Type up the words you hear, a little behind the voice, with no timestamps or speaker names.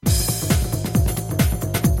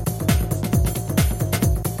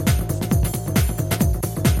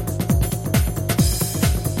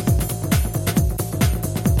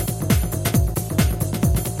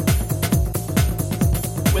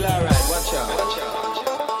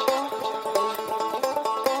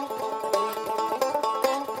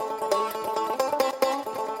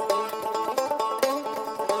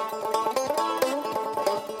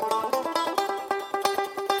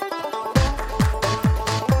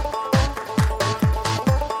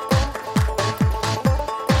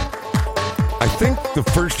think the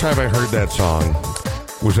first time I heard that song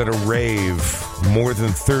was at a rave more than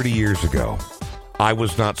 30 years ago. I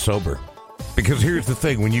was not sober. Because here's the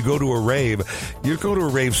thing, when you go to a rave, you go to a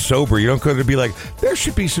rave sober. You don't go to be like, there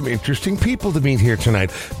should be some interesting people to meet here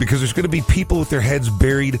tonight. Because there's going to be people with their heads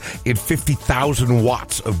buried in 50,000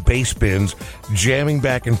 watts of bass bins, jamming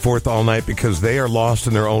back and forth all night because they are lost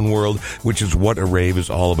in their own world, which is what a rave is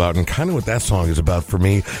all about. And kind of what that song is about for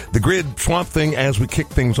me. The Grid, Swamp Thing, as we kick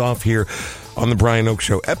things off here on the Brian Oak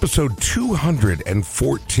Show, episode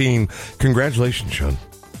 214. Congratulations, Sean.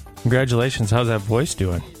 Congratulations. How's that voice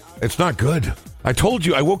doing? It's not good. I told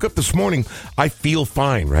you, I woke up this morning, I feel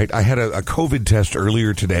fine, right? I had a COVID test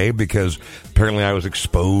earlier today because apparently I was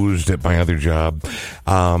exposed at my other job.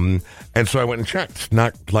 And so I went and checked.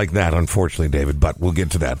 Not like that, unfortunately, David, but we'll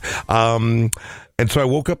get to that. And so I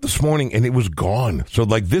woke up this morning and it was gone. So,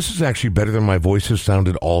 like, this is actually better than my voice has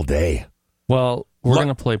sounded all day. Well, we're going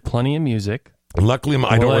to play plenty of music. Luckily,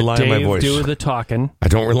 I don't rely on my voice. Do the talking. I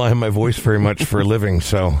don't rely on my voice very much for a living,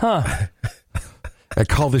 so... I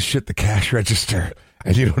call this shit the cash register.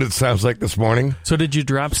 And you know what it sounds like this morning? So did you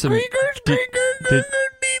drop some...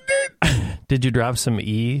 Did you drop some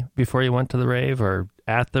E before you went to the rave or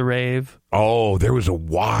at the rave? Oh, there was a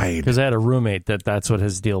wide... Because I had a roommate that's what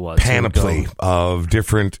his deal was. Panoply of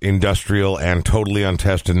different industrial and totally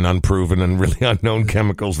untested and unproven and really unknown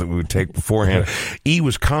chemicals that we would take beforehand. E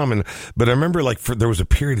was common, but I remember there was a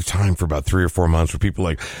period of time for about 3 or 4 months where people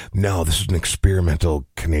were like, no, this is an experimental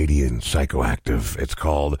Canadian psychoactive. It's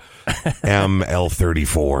called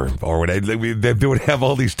ML34 or whatever. They would have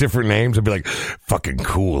all these different names. I'd be like, fucking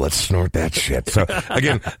cool, let's snort that shit. So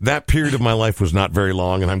again, that period of my life was not very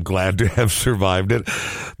long, and I'm glad to have survived it.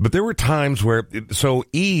 But there were times where, so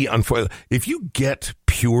E, if you get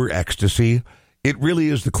pure ecstasy, it really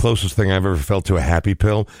is the closest thing I've ever felt to a happy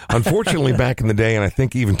pill. Unfortunately, back in the day, and I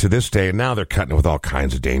think even to this day, and now they're cutting it with all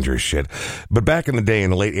kinds of dangerous shit, but back in the day, in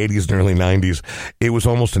the late 80s and early 90s, it was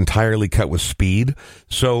almost entirely cut with speed.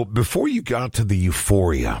 So before you got to the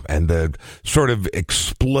euphoria and the sort of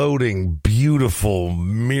exploding, beautiful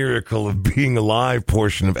miracle of being alive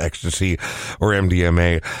portion of ecstasy or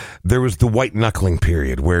MDMA, there was the white knuckling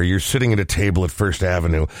period where you're sitting at a table at First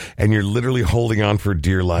Avenue and you're literally holding on for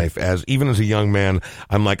dear life even as a young man,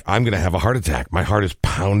 I'm like, I'm going to have a heart attack. My heart is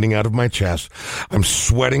pounding out of my chest. I'm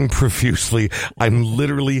sweating profusely. I'm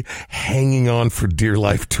literally hanging on for dear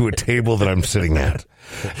life to a table that I'm sitting at.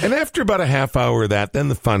 And after about a half hour of that, then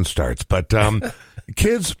the fun starts. But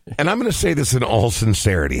kids, and I'm going to say this in all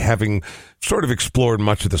sincerity, having sort of explored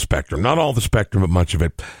much of the spectrum, not all the spectrum, but much of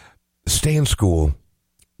it, stay in school,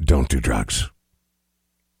 don't do drugs.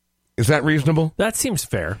 Is that reasonable? That seems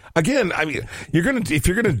fair. Again, I mean, if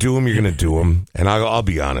you're gonna do them, you're gonna do them. And I'll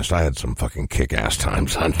be honest, I had some fucking kick-ass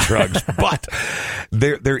times on drugs, but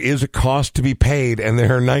there is a cost to be paid, and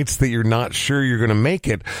there are nights that you're not sure you're gonna make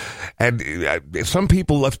it. And some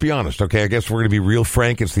people, let's be honest, okay? I guess we're gonna be real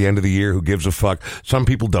frank. It's the end of the year. Who gives a fuck? Some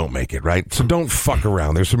people don't make it, right? So don't fuck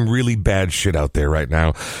around. There's some really bad shit out there right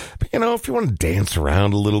now. But if you want to dance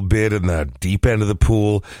around a little bit in the deep end of the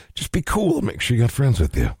pool, just be cool and make sure you got friends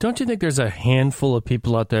with you. Don't you think there's a handful of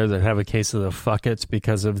people out there that have a case of the fuck-its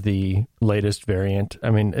because of the latest variant?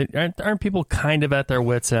 I mean, aren't people kind of at their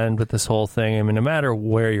wits' end with this whole thing? I mean, no matter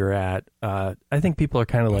where you're at, I think people are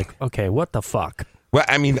kind of like, okay, what the fuck? Well,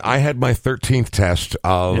 I mean, I had my 13th test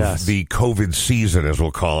of the COVID season, as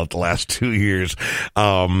we'll call it, the last 2 years.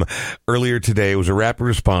 Earlier today, it was a rapid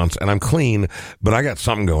response, and I'm clean, but I got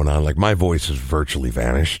something going on. Like, my voice has virtually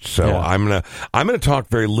vanished. So I'm gonna talk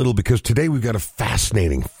very little because today we've got a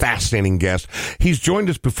fascinating guest. He's joined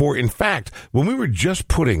us before. In fact, when we were just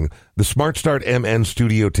putting the Smart Start MN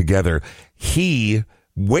studio together, he,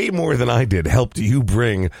 way more than I did, helped you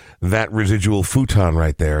bring that residual futon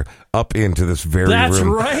right there up into this very room. That's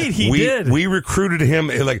right, he did. We recruited him,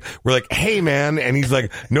 we're like, hey, man, and he's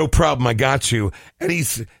like, no problem, I got you. And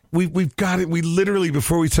we've got it. We literally,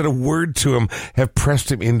 before we said a word to him, have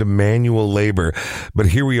pressed him into manual labor. But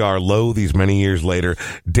here we are, these many years later.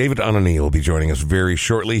 David Unanue will be joining us very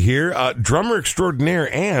shortly here. Drummer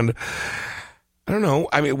extraordinaire and, I don't know,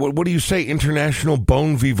 I mean, what do you say, international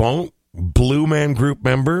bon vivant? Blue Man Group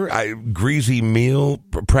member, greasy meal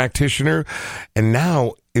practitioner, and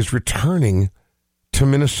now is returning to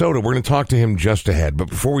Minnesota. We're going to talk to him just ahead. But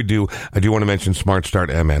before we do, I do want to mention Smart Start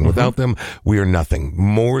MN. Without them, we are nothing.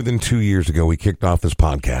 More than 2 years ago, we kicked off this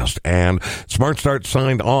podcast, and Smart Start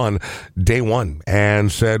signed on day one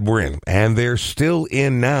and said, we're in. And they're still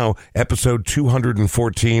in now, episode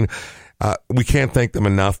 214. We can't thank them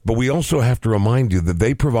enough, but we also have to remind you that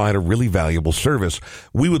they provide a really valuable service.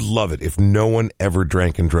 We would love it if no one ever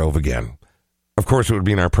drank and drove again. Of course, it would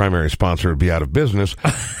mean our primary sponsor would be out of business,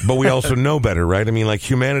 but we also know better, right? I mean, like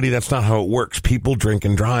humanity, that's not how it works. People drink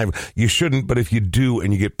and drive. You shouldn't, but if you do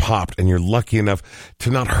and you get popped and you're lucky enough to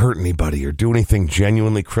not hurt anybody or do anything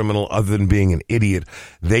genuinely criminal other than being an idiot,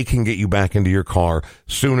 they can get you back into your car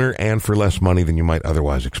sooner and for less money than you might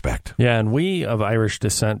otherwise expect. Yeah, and we of Irish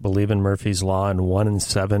descent believe in Murphy's Law, and 1 in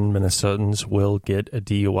 7 Minnesotans will get a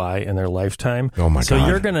DUI in their lifetime. Oh, my God. So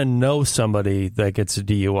you're going to know somebody that gets a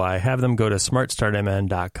DUI. Have them go to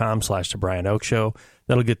smartstartmn.com/The Brian Oak Show.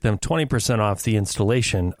 That'll get them 20% off the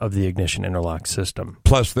installation of the ignition interlock system.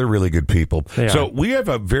 Plus, they're really good people. So we have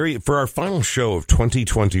for our final show of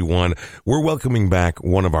 2021, we're welcoming back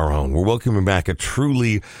one of our own. We're welcoming back a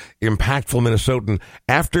truly impactful Minnesotan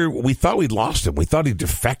after we thought we'd lost him. We thought he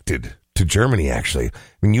defected to Germany, actually. I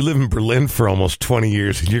mean, you live in Berlin for almost 20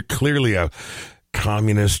 years, and you're clearly a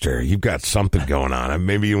communist, or you've got something going on.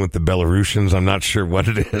 Maybe you with the Belarusians. I'm not sure what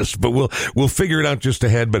it is, but we'll figure it out just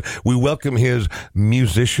ahead. But we welcome his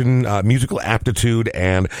musical aptitude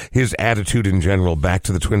and his attitude in general back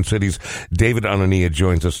to the Twin Cities. David Anania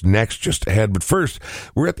joins us next, just ahead. But first,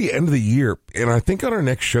 we're at the end of the year, and I think on our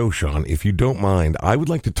next show, Sean, if you don't mind, I would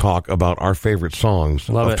like to talk about our favorite songs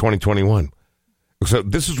of 2021. So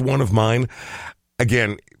this is one of mine.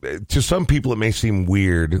 Again, to some people, it may seem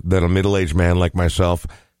weird that a middle-aged man like myself,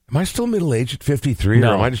 am I still middle-aged at 53, or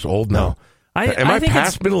am I just old now? Am I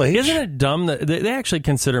past middle-age? Isn't it dumb that they actually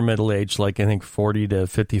consider middle-aged, like, I think, 40 to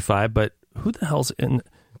 55, but who the hell's in...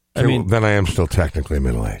 I mean, then I am still technically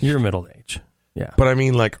middle-aged. You're middle-aged. Yeah. But I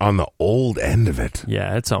mean, like, on the old end of it.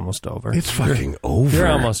 Yeah, it's almost over. It's fucking over. You're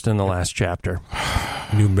almost in the last chapter.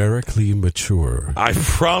 Numerically mature. I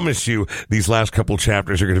promise you, these last couple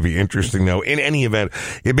chapters are going to be interesting, though. In any event,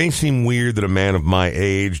 it may seem weird that a man of my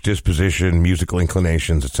age, disposition, musical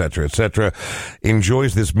inclinations, etc.,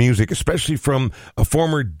 enjoys this music, especially from a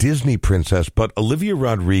former Disney princess, but Olivia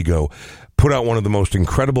Rodrigo put out one of the most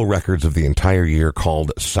incredible records of the entire year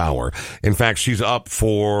called Sour. In fact, she's up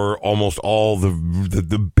for almost all the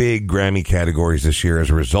big Grammy categories this year as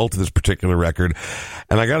a result of this particular record.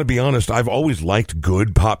 And I got to be honest, I've always liked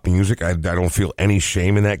good pop music. I don't feel any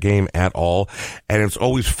shame in that game at all. And it's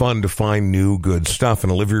always fun to find new good stuff.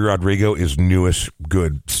 And Olivia Rodrigo is newest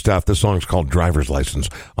good stuff. This song's called Driver's License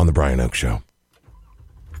on The Brian Oak Show.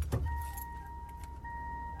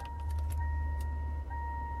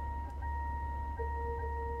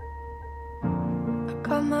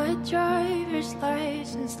 Got my driver's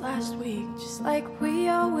license last week, just like we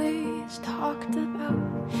always talked about.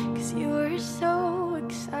 'Cause you were so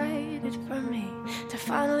excited for me to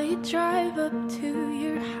finally drive up to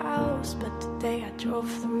your house. But today I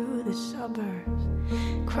drove through the suburbs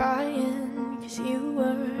crying 'cause you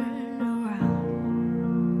weren't around.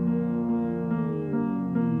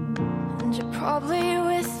 And you're probably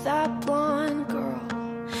with that blonde girl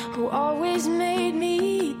who always made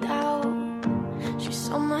me doubt. She's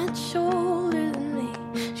so much older than me.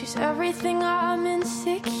 She's everything I'm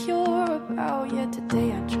insecure about. Yet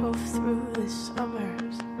today I drove through the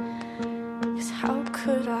suburbs. 'Cause how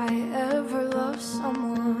could I ever love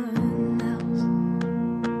someone else?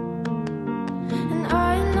 And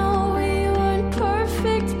I know we weren't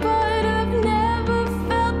perfect, but I've never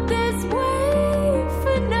felt this way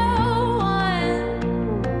for no one.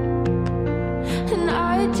 And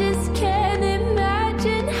I just can't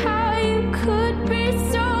imagine how you could be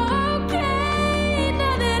so okay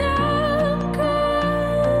now that I'm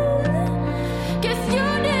gone. Guess you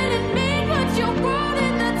didn't mean what you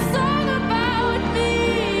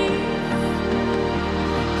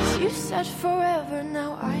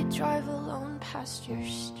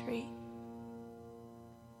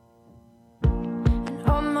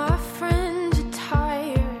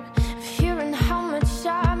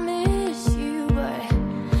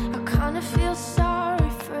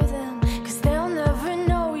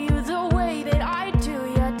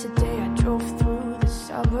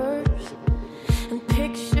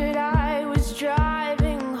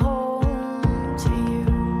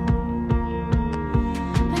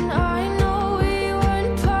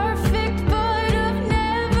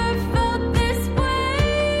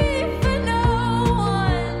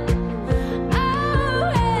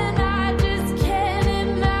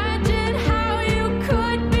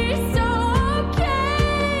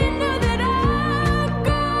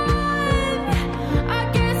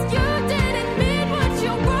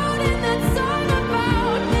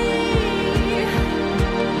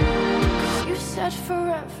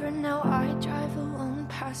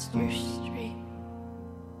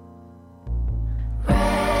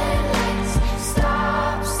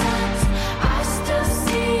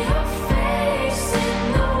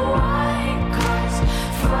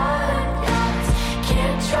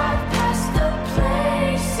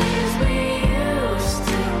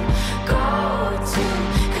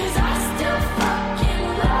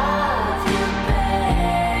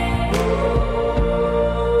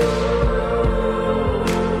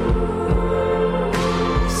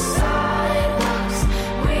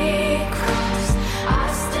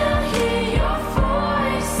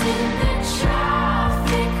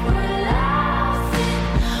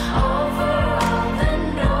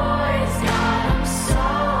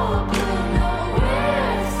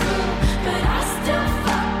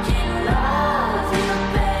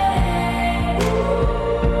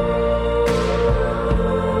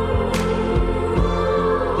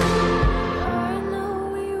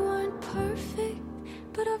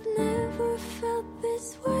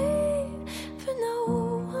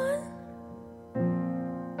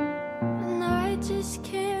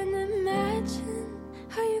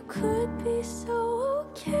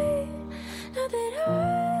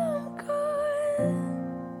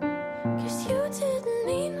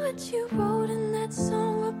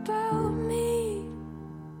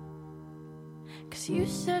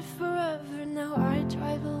forever, now I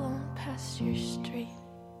drive alone past your street.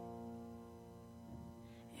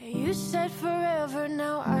 Yeah, you said forever,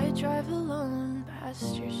 now I drive alone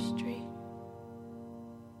past your street.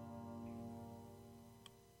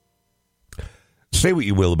 Say what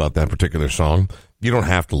you will about that particular song. You don't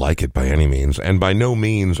have to like it by any means. And by no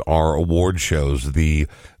means are award shows the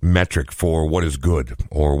metric for what is good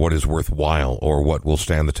or what is worthwhile or what will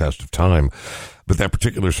stand the test of time. But that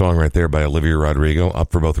particular song right there by Olivia Rodrigo,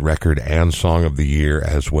 up for both record and song of the year,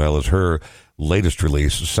 as well as her latest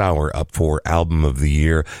release, Sour, up for album of the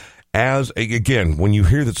year. As, again, when you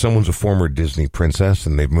hear that someone's a former Disney princess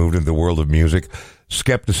and they've moved into the world of music,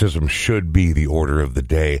 skepticism should be the order of the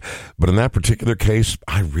day. But in that particular case,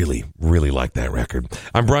 I really, really like that record.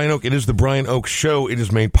 I'm Brian Oak. It is the Brian Oak Show. It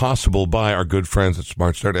is made possible by our good friends at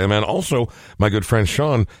Smart Start and also my good friend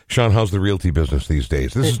Sean. Sean, how's the realty business these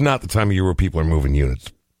days? This is not the time of year where people are moving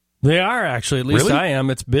units. They are, actually. At least Really? I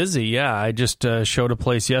am. It's busy, yeah. I just showed a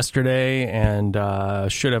place yesterday and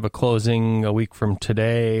should have a closing a week from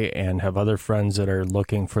today and have other friends that are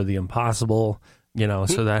looking for the impossible,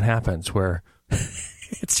 so that happens where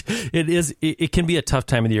it can be a tough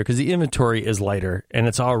time of the year because the inventory is lighter and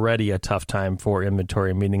it's already a tough time for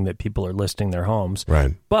inventory, meaning that people are listing their homes.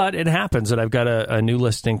 Right. But it happens that I've got a new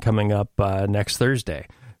listing coming up next Thursday.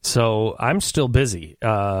 So I'm still busy.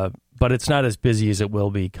 But it's not as busy as it will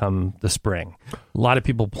be come the spring. A lot of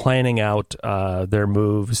people planning out their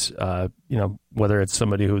moves, whether it's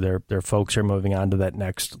somebody who their folks are moving on to that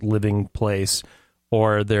next living place,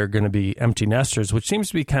 or they're going to be empty nesters, which seems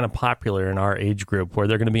to be kind of popular in our age group, where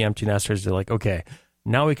they're going to be empty nesters. They're like, okay,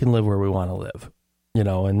 now we can live where we want to live,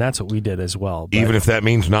 and that's what we did as well. But Even if that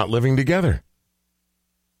means not living together.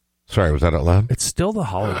 Sorry, was that out loud? it's still the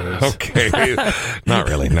holidays. Okay. Not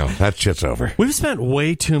really. No, that shit's over. We've spent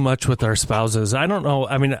way too much with our spouses. I don't know.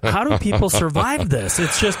 I mean, how do people survive this?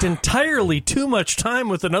 It's just entirely too much time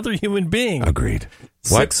with another human being. Agreed.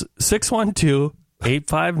 What?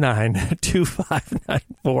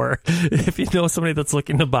 612-859-2594 if you know somebody that's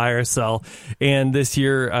looking to buy or sell. And this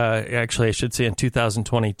year, actually, I should say in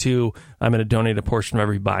 2022, I'm going to donate a portion of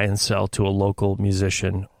every buy and sell to a local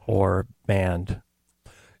musician or band.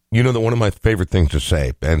 You know that one of my favorite things to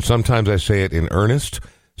say, and sometimes I say it in earnest,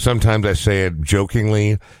 sometimes I say it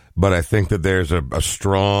jokingly, but I think that there's a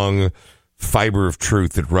strong fiber of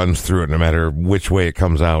truth that runs through it no matter which way it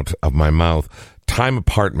comes out of my mouth. Time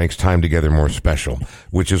apart makes time together more special,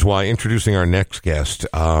 which is why introducing our next guest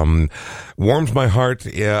warms my heart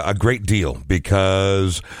a great deal,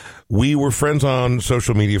 because we were friends on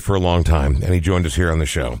social media for a long time, and he joined us here on the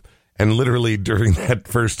show. And literally during that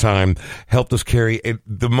first time, helped us carry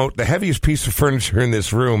the heaviest piece of furniture in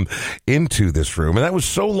this room into this room. And that was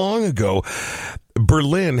so long ago.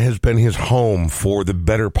 Berlin has been his home for the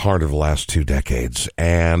better part of the last 2 decades.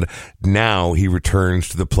 And now he returns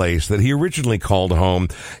to the place that he originally called home.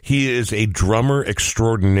 He is a drummer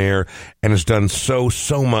extraordinaire and has done so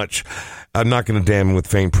much. I'm not going to damn him with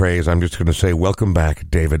faint praise. I'm just going to say, welcome back,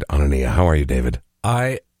 David Anania. How are you, David?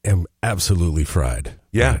 I am absolutely fried.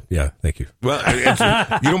 Yeah. Yeah, thank you. Well,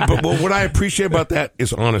 but what I appreciate about that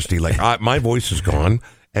is honesty. Like, my voice is gone,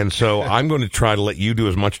 and so I'm going to try to let you do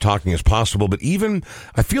as much talking as possible. But I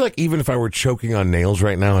feel like even if I were choking on nails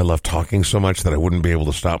right now, I love talking so much that I wouldn't be able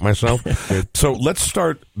to stop myself. So let's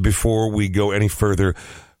start before we go any further.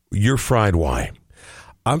 You're fried. Why?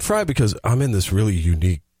 I'm fried because I'm in this really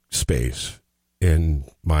unique space in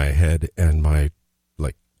my head and my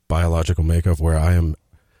biological makeup where I'm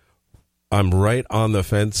right on the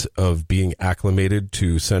fence of being acclimated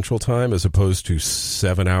to Central Time as opposed to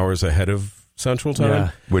 7 hours ahead of Central Time.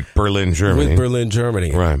 Yeah. With Berlin,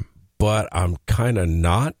 Germany. Right. But I'm kind of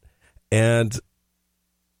not. And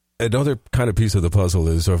another kind of piece of the puzzle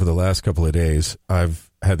is over the last couple of days, I've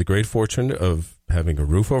had the great fortune of having a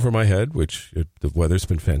roof over my head, the weather's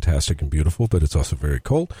been fantastic and beautiful, but it's also very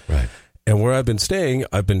cold. Right. And where I've been staying,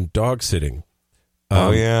 I've been dog sitting.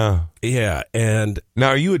 Oh, yeah. Yeah, and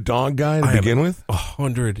Now, are you a dog guy to begin with?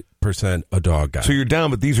 100% a dog guy. So you're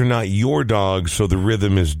down, but these are not your dogs, so the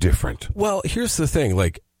rhythm is different. Well, here's the thing.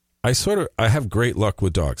 I have great luck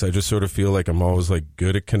with dogs. I just sort of feel like I'm always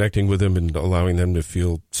good at connecting with them and allowing them to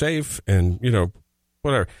feel safe and,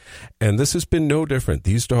 whatever. And this has been no different.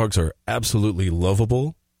 These dogs are absolutely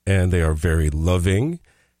lovable and they are very loving.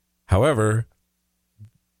 However,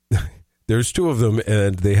 there's 2 of them,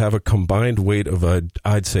 and they have a combined weight of,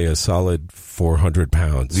 I'd say, a solid 400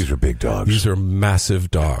 pounds. These are big dogs. These are massive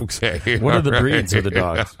dogs. Okay. What are the breeds of the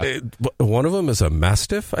dogs? One of them is a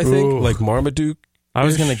Mastiff, I think, Ooh. like Marmaduke I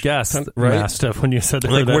was going to guess right? Mastiff when you said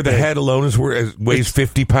like where the head alone weighs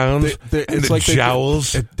 50 pounds. It's the like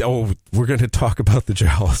jowls. We're going to talk about the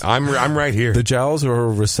jowls. I'm right here. The jowls are a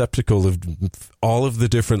receptacle of all of the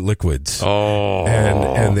different liquids. Oh,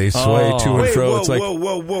 and they sway to and Wait, fro. whoa, It's like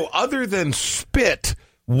whoa! Other than spit,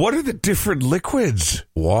 what are the different liquids?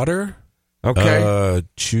 water. Okay.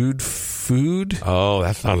 Chewed food. Oh,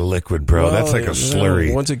 that's not a liquid, bro. Well, that's like a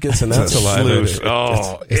slurry. Once it gets in that It's a saliva,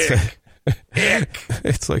 sluice.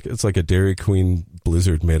 it's like a Dairy Queen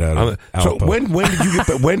blizzard made out of So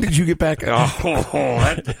Alpo. when did you get back?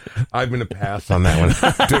 I'm going to pass on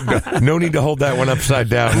that one. No need to hold that one upside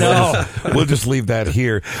down. No. We'll just leave that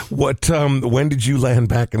here. What? When did you land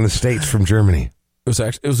back in the States from Germany?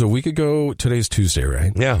 It was a week ago. Today's Tuesday,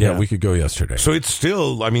 right? Yeah. a week ago yesterday. So it's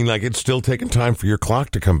still, it's still taking time for your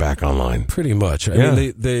clock to come back online. Pretty much. I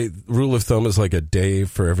mean, the rule of thumb is like a day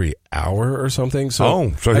for every hour or something.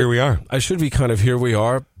 So here we are. I should be kind of here we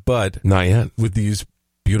are, but Not yet. with these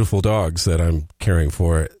beautiful dogs that I'm caring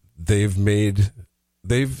for, they've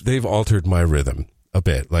altered my rhythm a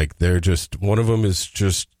bit. Like they're just, one of them is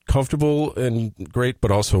just comfortable and great,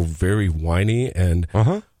 but also very whiny and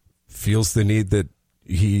feels the need that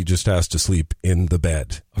he just has to sleep in the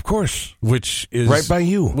bed. Of course. Which is Right by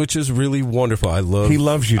you. Which is really wonderful. He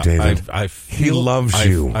loves you, David. I feel, He loves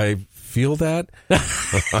you. I feel that,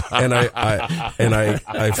 and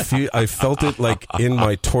I felt it like in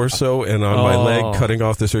my torso and on my leg, cutting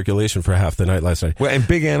off the circulation for half the night last night. Well, and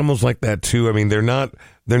big animals like that too. I mean, they're not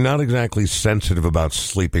exactly sensitive about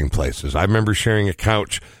sleeping places. I remember sharing a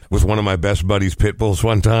couch with one of my best buddies, pit bulls,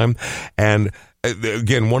 one time, and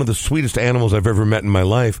again, one of the sweetest animals I've ever met in my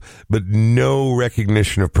life, but no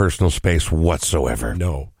recognition of personal space whatsoever.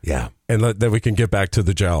 No. Yeah. And then we can get back to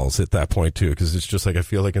the jowls at that point too, because it's just like I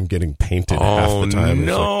feel like I'm getting painted half the time.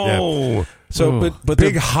 No. It's like, So, but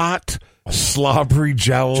big, hot, slobbery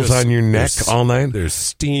jowls just- on your neck there's- all night. There's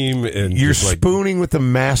steam and You're just like, spooning with a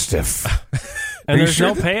Mastiff. And you there's sure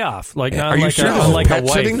no that- payoff. Like not Are you like sure a, this is like a pet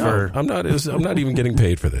wife sitting? or I'm not even getting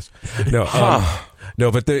paid for this. No,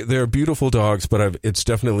 no, but they're beautiful dogs. But it's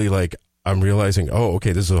definitely like I'm realizing, oh,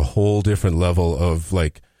 okay, this is a whole different level of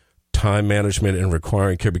like time management and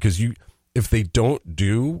requiring care, because if they don't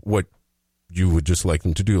do what you would just like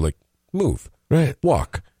them to do, like move, Right.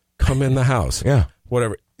 walk, come in the house, Yeah.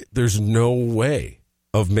 whatever, there's no way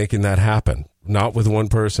of making that happen. Not with one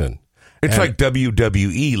person. It's And- like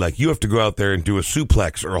WWE. Like you have to go out there and do a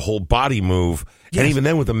suplex or a whole body move. Yes. And even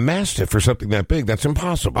then with a Mastiff or something that big, that's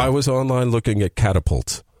impossible. I was online looking at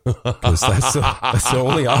catapults. Because that's the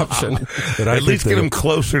only option that I At could least get do. him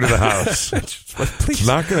closer to the house. Please. It's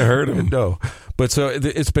not going to hurt him. No, but so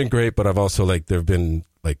it's been great. But I've also there've been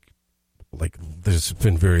there's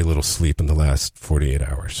been very little sleep in the last 48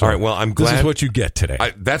 hours. So All right, well, I'm glad. this is what you get today.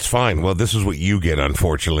 That's fine. Well, this is what you get,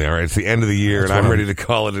 unfortunately. All right, it's the end of the year, and I'm ready to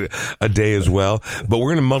call it a day as well. But we're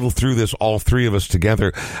going to muddle through this, all three of us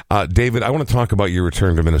together. David, I want to talk about your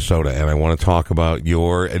return to Minnesota, and I want to talk about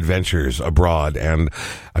your adventures abroad. And,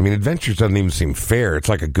 I mean, adventures doesn't even seem fair. It's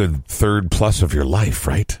like a good third plus of your life,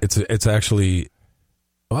 right? It's actually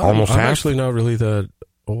Almost I'm half? actually not really that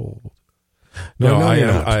old. No, I you're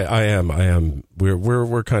am. not. I am.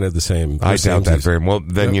 We're kind of the same. I doubt that Same- very well.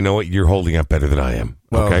 Then you know what? You're holding up better than I am.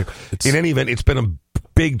 Well, Okay. it's- In any event, it's been a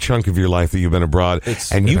big chunk of your life that you've been abroad,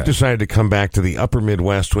 and you've decided to come back to the upper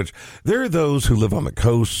Midwest, which there are those who live on the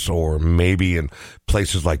coasts or maybe in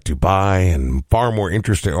places like Dubai and far more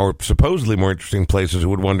interesting or supposedly more interesting places who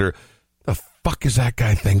would wonder, the fuck is that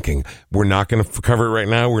guy thinking? We're not going to cover it right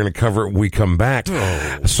now. We're going to cover it when we come back.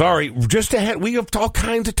 Sorry, just ahead. We have all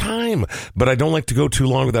kinds of time, but I don't like to go too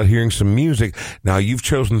long without hearing some music. Now, you've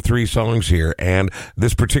chosen 3 songs here, and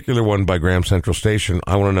this particular one by Graham Central Station,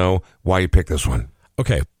 I want to know why you picked this one.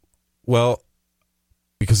 Okay, well,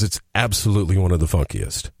 because it's absolutely one of the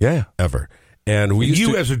funkiest Yeah. ever. And we used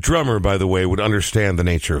You to, as a drummer, by the way, would understand the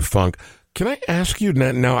nature of funk. Can I ask you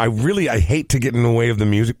now? I hate to get in the way of the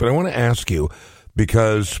music, but I want to ask you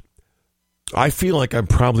because I feel like I'm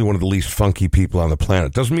probably one of the least funky people on the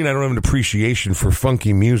planet. Doesn't mean I don't have an appreciation for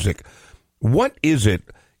funky music. What is it?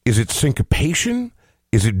 Is it syncopation?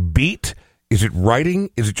 Is it beat? Is it writing?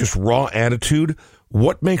 Is it just raw attitude?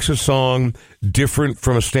 What makes a song different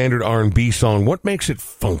from a standard R&B song? What makes it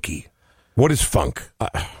funky? What is funk?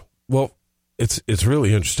 well, it's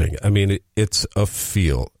really interesting. I mean, it's a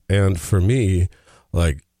feel, and for me,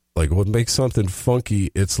 like what makes something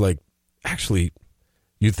funky, it's like actually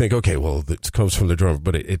you'd think, okay, well, it comes from the drummer,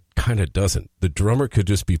 but it kind of doesn't. The drummer could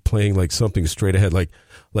just be playing like something straight ahead,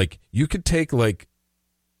 like you could take like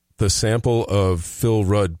the sample of Phil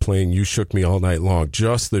Rudd playing "You Shook Me All Night Long,"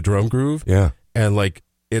 just the drum groove, Yeah. and like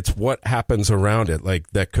it's what happens around it, like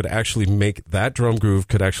that could actually make that drum groove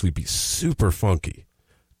could actually be super funky.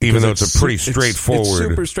 Even though it's a pretty straightforward. It's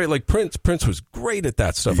super straight. Like Prince was great at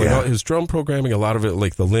that stuff. Like Yeah. all his drum programming, a lot of it,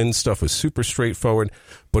 like the Lynn stuff was super straightforward,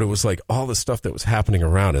 but it was like all the stuff that was happening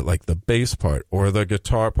around it, like the bass part or the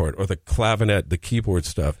guitar part or the clavinet, the keyboard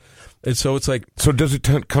stuff. And so it's like, So does it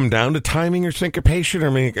come down to timing or syncopation? I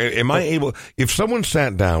mean, am I able, if someone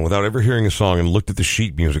sat down without ever hearing a song and looked at the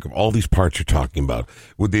sheet music of all these parts you're talking about,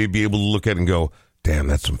 would they be able to look at it and go, damn,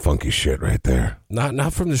 that's some funky shit right there?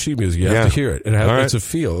 not from the sheet music. You have Yeah. to hear it. And All right. it's a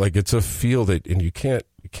feel. Like it's a feel that, and you can't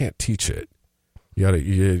teach it. You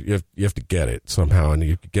have to get it somehow, and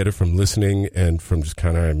you get it from listening and from just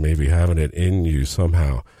kind of maybe having it in you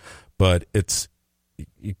somehow. But it's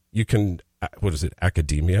you can, what is it,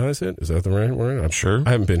 academize it? Is that the right word? I'm Sure.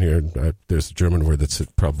 I haven't been here. There's a German word that's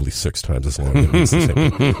probably 6 times as long. It means the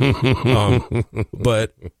same thing.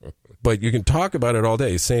 But you can talk about it all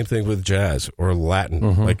day. Same thing with jazz or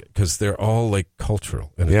Latin, like because they're all like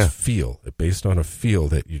cultural and Yeah. it's feel based on a feel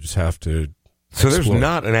that you just have to. So there's explore.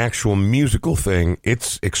 not an actual musical thing.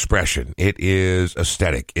 It's expression. It is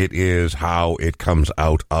aesthetic. It is how it comes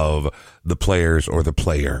out of the players or the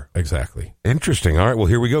player. Exactly. Interesting. All right. Well,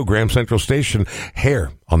 here we go. Graham Central Station.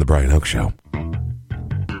 Hair on the Brian Hook Show.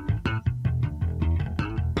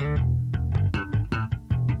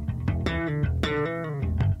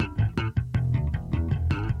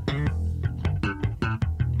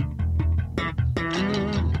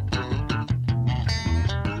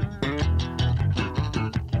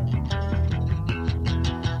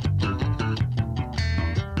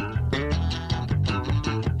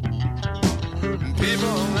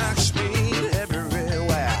 People ask me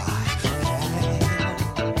everywhere.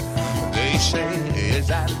 They say, is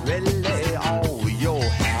that really all you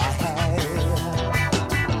have?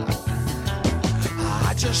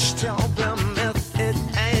 I just tell them if it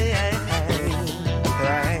ain't,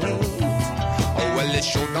 well, it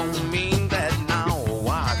sure don't mean that now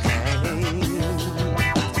I can't.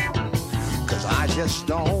 'Cause I just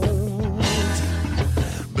don't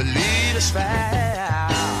believe it's fair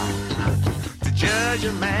to judge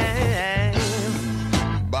a man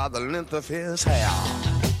by the length of his hair.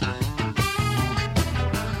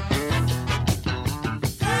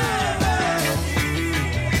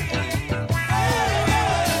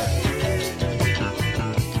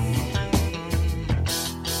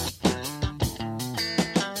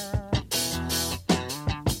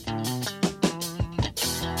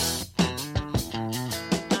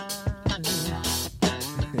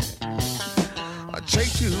 I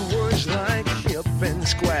take 2 words like hip and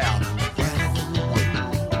square.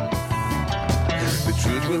 The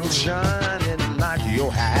truth will shine in like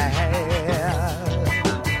your hair.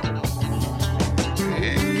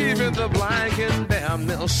 Even the blind can damn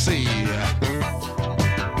near see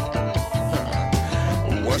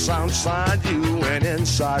what's outside you and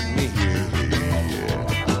inside me.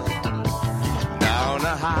 Down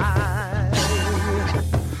the high,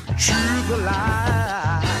 to the lie.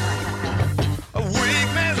 A weak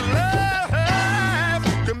man's love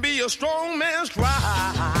can be a strong man's cry.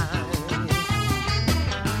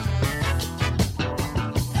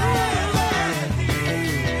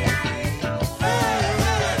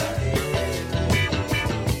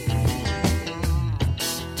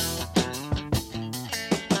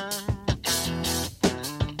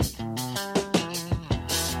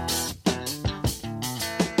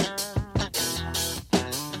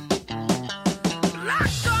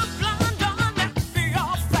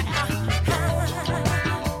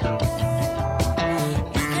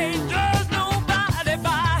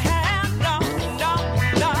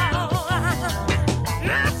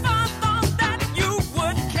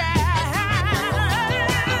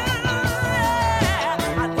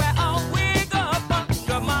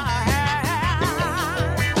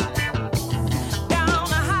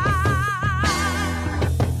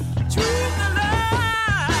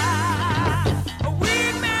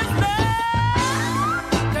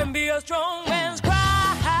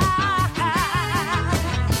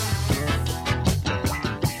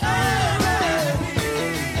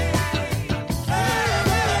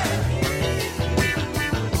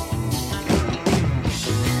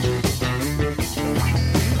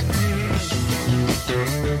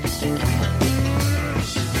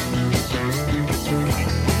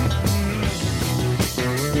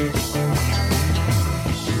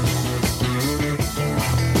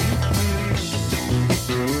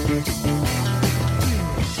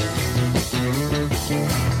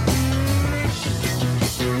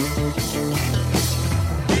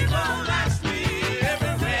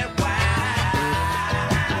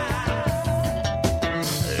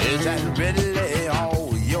 Is that really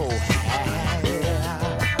all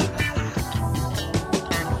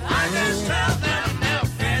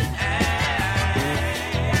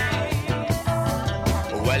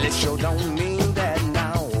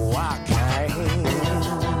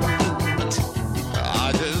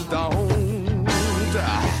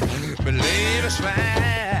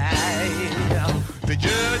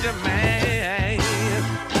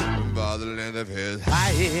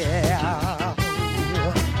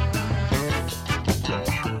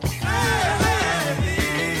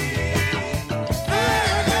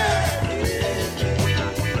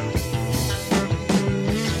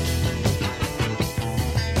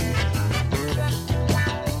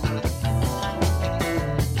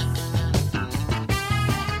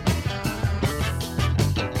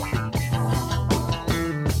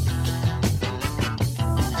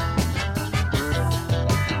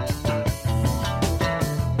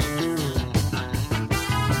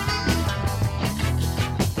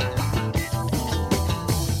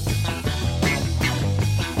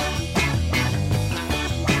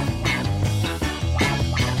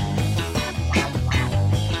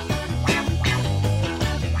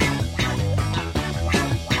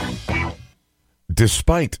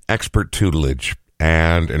Despite expert tutelage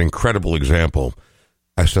and an incredible example,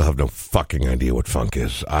 I still have no fucking idea what funk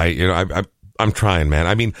is. I'm trying, man.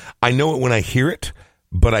 I mean, I know it when I hear it,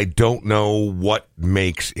 but I don't know what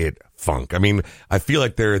makes it funk. I mean, I feel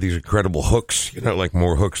like there are these incredible hooks, like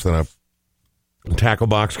more hooks than a tackle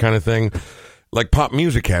box kind of thing. Like pop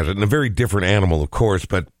music has it, and a very different animal, of course,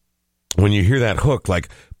 but when you hear that hook, like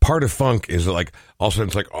part of funk is like all of a sudden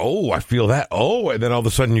it's like, oh, I feel that. Oh, and then all of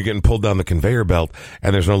a sudden you're getting pulled down the conveyor belt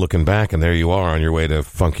and there's no looking back. And there you are on your way to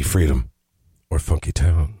funky freedom. Or Funky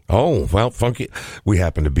Town. Oh, well, funky. We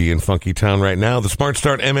happen to be in Funky Town right now. The Smart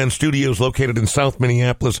Start MN Studios located in South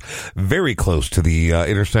Minneapolis, very close to the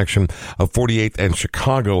intersection of 48th and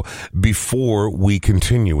Chicago. Before we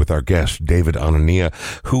continue with our guest, David Anania,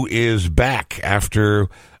 who is back after,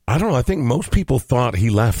 I don't know, I think most people thought he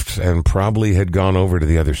left and probably had gone over to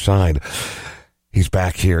the other side. He's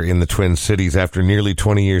back here in the Twin Cities after nearly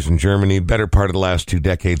 20 years in Germany. Better part of the last 2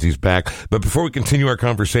 decades he's back. But before we continue our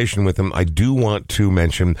conversation with him, I do want to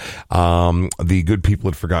mention the good people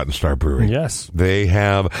at Forgotten Star Brewery. Yes. They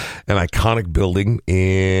have an iconic building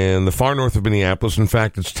in the far north of Minneapolis. In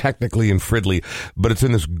fact, it's technically in Fridley, but it's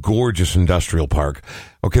in this gorgeous industrial park.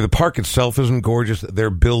 Okay, the park itself isn't gorgeous.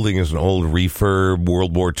 Their building is an old refurb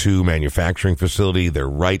World War II manufacturing facility. They're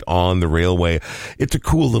right on the railway. It's a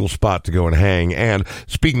cool little spot to go and hang. And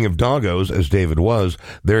speaking of doggos, as David was,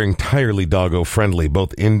 they're entirely doggo friendly,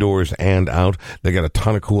 both indoors and out. They got a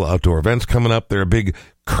ton of cool outdoor events coming up. They're a big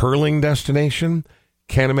curling destination.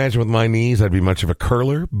 Can't imagine with my knees I'd be much of a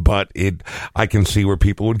curler, but I can see where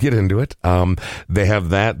people would get into it. They have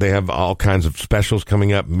that. They have all kinds of specials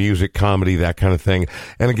coming up, music, comedy, that kind of thing.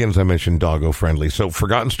 And again, as I mentioned, doggo friendly. So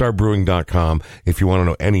ForgottenStarBrewing.com if you want to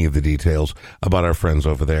know any of the details about our friends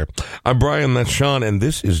over there. I'm Brian, that's Sean, and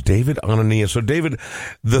this is David Anania. So David,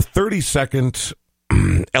 the 30-second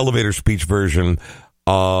elevator speech version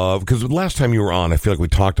because the last time you were on, I feel like we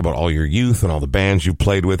talked about all your youth and all the bands you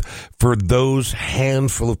played with. For those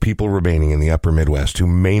handful of people remaining in the upper Midwest who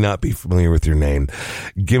may not be familiar with your name,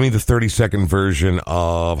 give me the 30-second version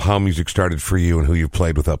of how music started for you and who you've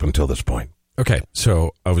played with up until this point. Okay,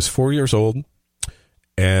 so I was 4 years old,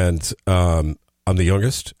 and I'm the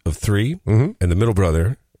youngest of 3, and the middle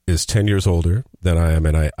brother is 10 years older than I am,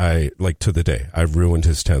 and I like to the day, I ruined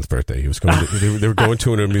his 10th birthday. He was going to, they were going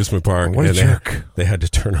to an amusement park, what a jerk. They had to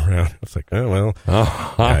turn around. I was like, oh, well,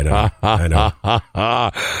 I know.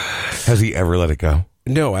 Has he ever let it go?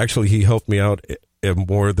 No, actually, he helped me out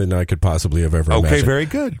more than I could possibly have ever imagined. Okay, very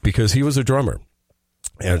good. Because he was a drummer.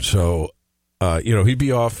 And so, he'd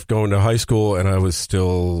be off going to high school, and I was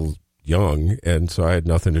still young, and so I had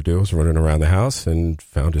nothing to do. I was running around the house and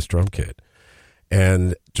found his drum kit.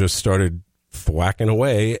 And just started whacking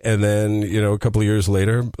away. And then, a couple of years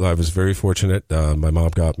later, I was very fortunate. My mom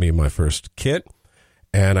got me my first kit,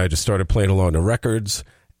 and I just started playing along to records.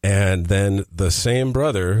 And then the same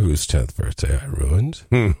brother, whose 10th birthday I ruined,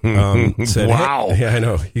 said, wow. Hey, yeah, I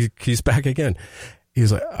know. He's back again.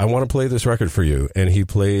 He's like, I want to play this record for you. And he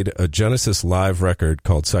played a Genesis live record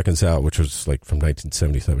called Seconds Out, which was like from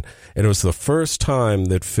 1977. And it was the first time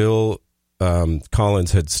that Phil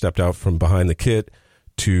Collins had stepped out from behind the kit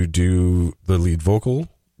to do the lead vocal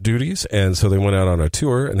duties, and so they went out on a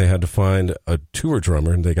tour, and they had to find a tour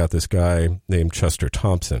drummer, and they got this guy named Chester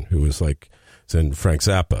Thompson, who was in Frank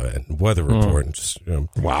Zappa and Weather Report, and just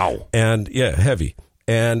wow, and yeah, heavy.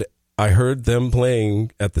 And I heard them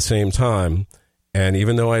playing at the same time, and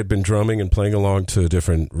even though I had been drumming and playing along to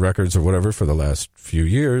different records or whatever for the last few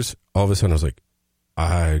years, all of a sudden I was like,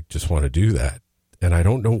 I just want to do that. And I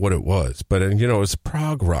don't know what it was, but it's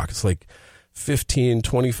prog rock. It's like 15,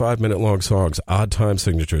 25-minute long songs, odd time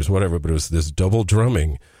signatures, whatever. But it was this double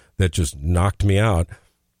drumming that just knocked me out.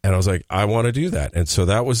 And I was like, I want to do that. And so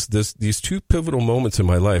that was these 2 pivotal moments in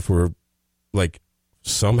my life were like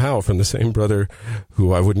somehow from the same brother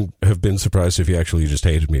who I wouldn't have been surprised if he actually just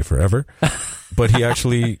hated me forever. But he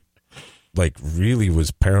actually, like, really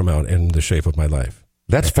was paramount in the shape of my life.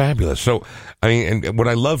 That's fabulous. So, I mean, and what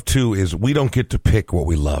I love, too, is we don't get to pick what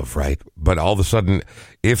we love, right? But all of a sudden,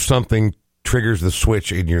 if something triggers the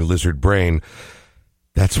switch in your lizard brain,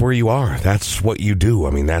 that's where you are. That's what you do. I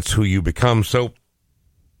mean, that's who you become. So,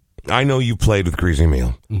 I know you played with Greasy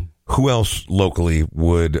Meal. Who else locally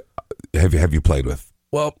have you played with?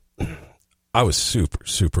 Well, I was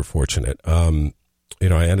super fortunate. I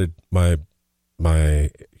ended my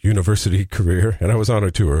university career, and I was on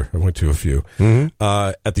a tour. I went to a few.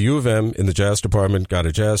 At the U of M in the jazz department, got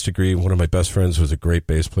a jazz degree. One of my best friends was a great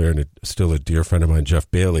bass player and still a dear friend of mine, Jeff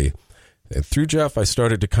Bailey. And through Jeff, I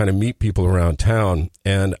started to kind of meet people around town,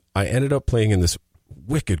 and I ended up playing in this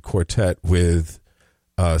wicked quartet with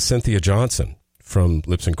Cynthia Johnson from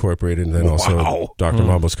Lips Incorporated, and then also Dr.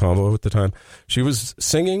 Mambo's Combo at the time. She was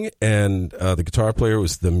singing, and the guitar player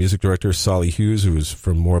was the music director, Solly Hughes, who was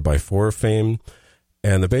from More by Four fame,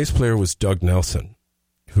 and the bass player was Doug Nelson,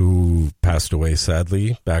 who passed away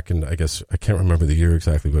sadly back in, I guess, I can't remember the year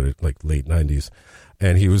exactly, but like late 90s,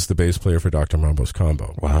 and he was the bass player for Dr. Mambo's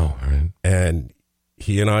Combo. Wow. Right. And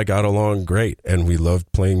he and I got along great, and we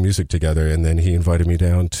loved playing music together, and then he invited me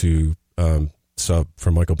down to sub for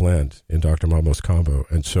Michael Bland in Dr. Mambo's Combo.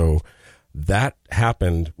 And so that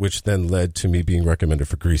happened, which then led to me being recommended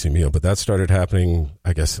for Greasy Meal. But that started happening,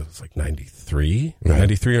 I guess it was like 93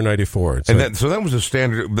 or 94. So, and so that was a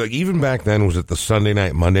standard, like even back then, was it the Sunday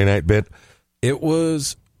night, Monday night bit? It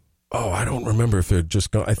was, I don't remember if it had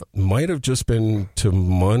just gone, might have just been to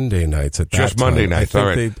Monday nights at that Just time. Monday nights, all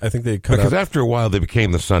right. I think they cut Because out. after a while, they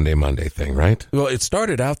became the Sunday, Monday thing, right? Well, it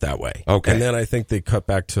started out that way. Okay. And then I think they cut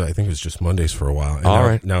back to, I think it was just Mondays for a while. And All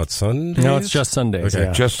right. Now it's Sundays? No, it's just Sundays. Okay.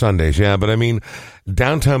 Yeah. Just Sundays, yeah. But I mean,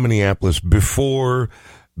 downtown Minneapolis, before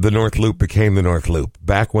the North Loop became the North Loop,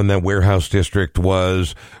 back when that warehouse district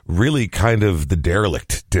was really kind of the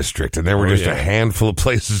derelict district, and there were just a handful of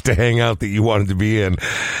places to hang out that you wanted to be in,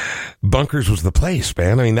 Bunkers was the place,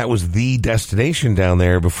 man. I mean, that was the destination down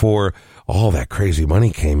there before all that crazy money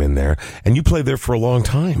came in there. And you played there for a long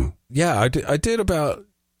time. Yeah, I did about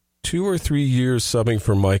 2 or 3 years subbing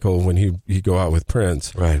for Michael when he'd go out with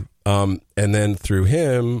Prince. Right. And then through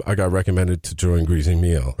him, I got recommended to join Greasy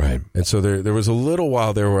Meal. Right. And so there was a little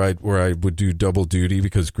while there where I would do double duty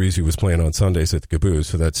because Greasy was playing on Sundays at the Caboose,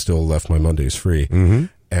 so that still left my Mondays free. Mm-hmm.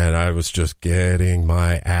 And I was just getting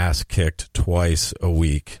my ass kicked twice a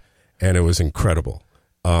week, and it was incredible.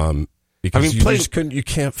 Because you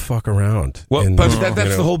can't fuck around. Well, but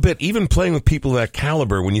that's the whole bit. Even playing with people of that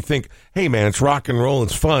caliber, when you think, hey, man, it's rock and roll,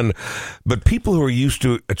 it's fun. But people who are used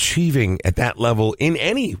to achieving at that level in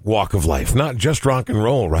any walk of life, not just rock and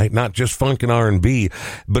roll, right? Not just funk and R&B,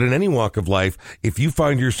 but in any walk of life, if you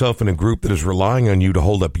find yourself in a group that is relying on you to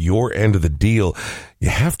hold up your end of the deal, you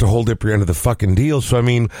have to hold up your end of the fucking deal. So, I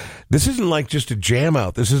mean, this isn't like just a jam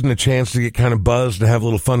out. This isn't a chance to get kind of buzzed and have a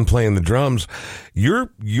little fun playing the drums. You're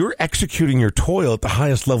executing your toil at the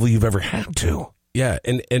highest level you've ever had to. Yeah,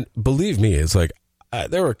 and believe me, it's like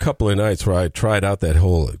there were a couple of nights where I tried out that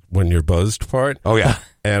whole when you're buzzed part. Oh, yeah.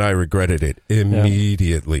 And I regretted it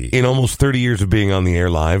immediately. In almost 30 years of being on the air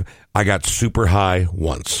live, I got super high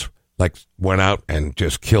once. Like, went out and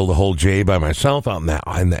just killed a whole J by myself out in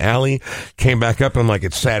the alley. Came back up and I'm like,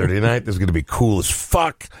 it's Saturday night. This is going to be cool as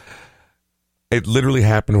fuck. It literally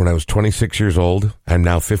happened when I was 26 years old. I'm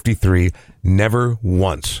now 53. Never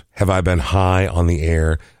once have I been high on the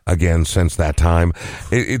air again since that time.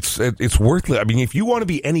 It's worthless. I mean, if you want to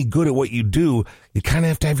be any good at what you do, you kind of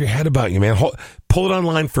have to have your head about you, man. Pull it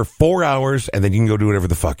online for 4 hours, and then you can go do whatever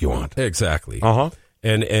the fuck you want. Exactly. Uh-huh.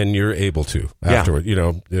 And you're able to afterward,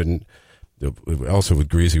 And also with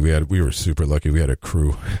Greasy, we were super lucky. We had a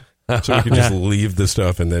crew. So we could just leave the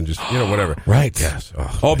stuff and then just, whatever. Right. Yes.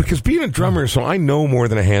 Because being a drummer, so I know more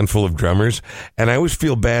than a handful of drummers, and I always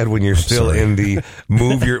feel bad when you're still in the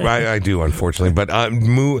move. I do, unfortunately, but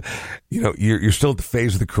you're still at the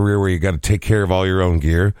phase of the career where you got to take care of all your own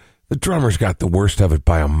gear. The drummer's got the worst of it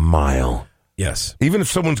by a mile. Yes. Even if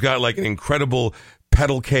someone's got like an incredible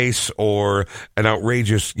pedal case or an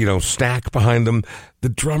outrageous, stack behind them, the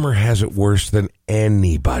drummer has it worse than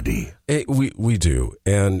anybody. We do,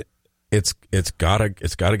 and it's gotta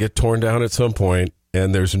get torn down at some point,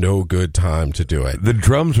 and there's no good time to do it. The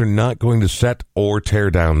drums are not going to set or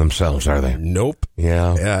tear down themselves, are they? Nope.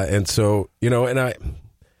 Yeah. Yeah, and so and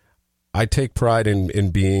I take pride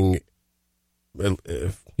in being, at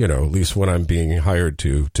least when I'm being hired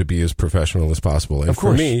to be as professional as possible. And of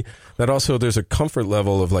course. For me, that also there's a comfort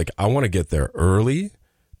level of like I want to get there early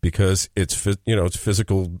because it's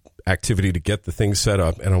physical activity to get the thing set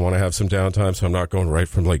up, and I want to have some downtime, so I'm not going right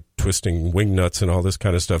from like twisting wing nuts and all this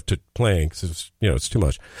kind of stuff to playing, because it's too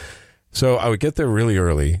much. So I would get there really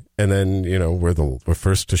early, and then we're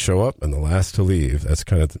first to show up and the last to leave. That's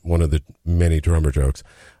kind of one of the many drummer jokes.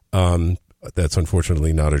 That's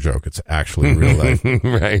unfortunately not a joke. It's actually real life.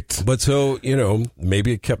 Right. But so,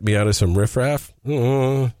 maybe it kept me out of some riffraff.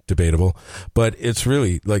 Debatable. But it's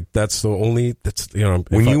really like, when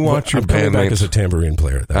you watch your bandmates back as a tambourine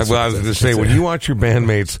player. I was going to say, when you watch your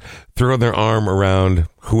bandmates throw their arm around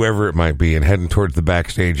whoever it might be and heading towards the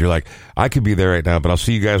backstage, you're like, I could be there right now, but I'll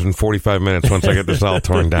see you guys in 45 minutes once I get this all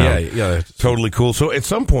torn down. Yeah. Totally cool. So at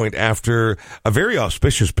some point after a very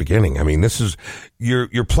auspicious beginning, I mean,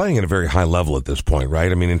 you're playing at a very high level at this point,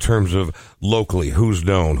 right? I mean, in terms of locally, who's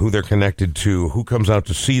known, who they're connected to, who comes out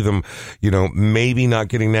to see them, maybe not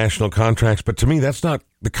getting national contracts, but to me, that's not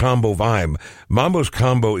the Combo vibe. Mambo's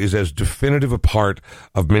Combo is as definitive a part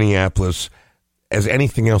of Minneapolis as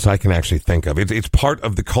anything else I can actually think of. It's part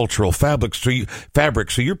of the cultural fabric.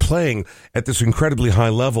 So you're playing at this incredibly high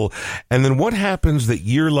level. And then what happens that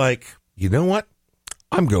you're like, you know what?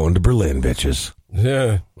 I'm going to Berlin, bitches.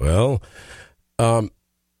 Yeah. Well,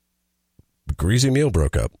 Greasy Meal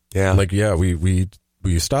broke up. Yeah.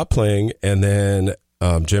 We stopped playing, and then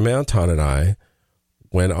Jim Anton and I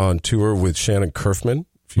went on tour with Shannon Kerfman.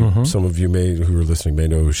 Some of you who are listening may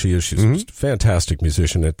know who she is. She's a fantastic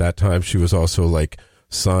musician. At that time, she was also like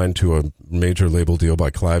signed to a major label deal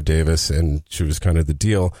by Clive Davis, and she was kind of the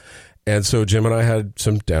deal. And so Jim and I had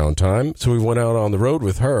some downtime, so we went out on the road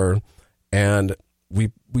with her, and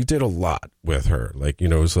we did a lot with her. Like,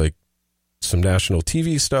 it was like some national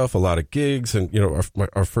TV stuff, a lot of gigs, and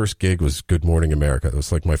our first gig was Good Morning America. It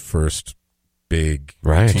was like my first big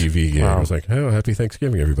TV gig. Wow. I was like, oh, happy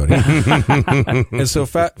Thanksgiving, everybody. And so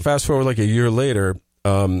fast forward like a year later,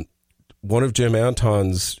 one of Jim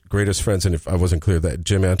Anton's greatest friends, and if I wasn't clear, that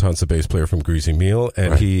Jim Anton's the bass player from Greasy Meal,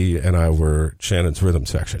 and he and I were Shannon's rhythm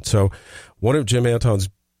section. So one of Jim Anton's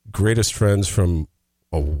greatest friends from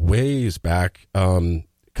a ways back,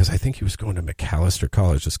 because I think he was going to McAllister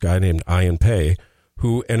College, this guy named Ian Pei,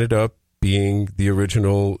 who ended up being the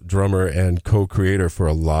original drummer and co-creator for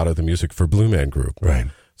a lot of the music for Blue Man Group. Right.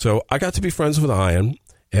 So I got to be friends with Ian,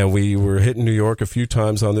 and we were hitting New York a few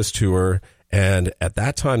times on this tour. And at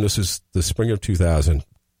that time, this is the spring of 2000,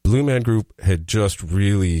 Blue Man Group had just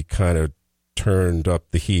really kind of turned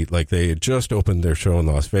up the heat. Like, they had just opened their show in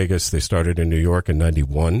Las Vegas. They started in New York in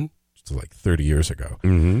 91, so like 30 years ago.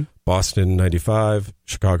 Mm-hmm. Boston 95,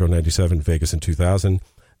 Chicago 97, Vegas in 2000.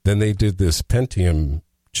 Then they did this Pentium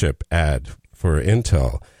chip ad for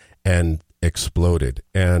Intel and exploded.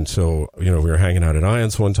 And so, we were hanging out at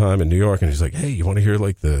Ian's one time in New York, and he's like, hey, you want to hear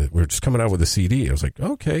we're just coming out with a CD. I was like,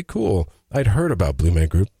 okay, cool. I'd heard about Blue Man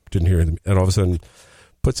Group, didn't hear them. And all of a sudden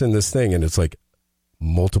puts in this thing, and it's like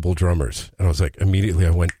multiple drummers. And I was like, immediately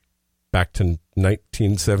I went back to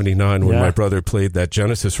 1979 when my brother played that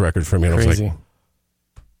Genesis record for me. And I was like,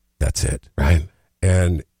 that's it. Right.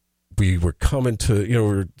 And we were coming to,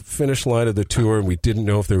 we're the finish line of the tour, and we didn't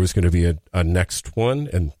know if there was going to be a next one,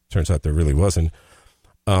 and turns out there really wasn't.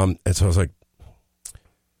 And so I was like,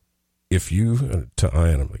 if you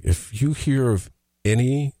hear of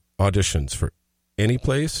any auditions for any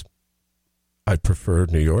place, I'd prefer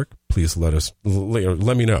New York. Please let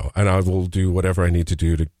me know, and I will do whatever I need to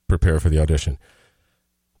do to prepare for the audition.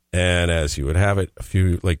 And as you would have it,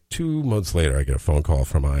 2 months later, I get a phone call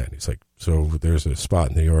from Ian. He's like, so there's a spot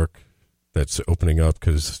in New York that's opening up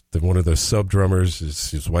because one of the sub drummers,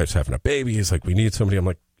 his wife's having a baby. He's like, we need somebody. I'm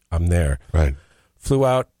like, I'm there. Right. Flew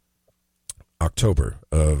out October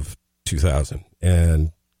of 2000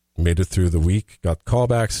 and made it through the week, got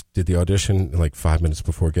callbacks, did the audition like 5 minutes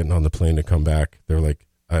before getting on the plane to come back. They're like,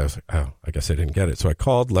 I was like, oh, I guess I didn't get it. So I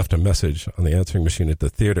called, left a message on the answering machine at the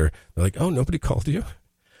theater. They're like, oh, nobody called you?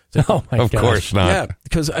 Like, oh my Of gosh. course not. Yeah,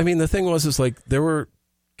 because the thing was like there were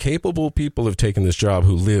capable people who've taken this job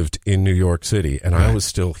who lived in New York City, and I was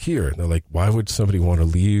still here. And they're like, why would somebody want to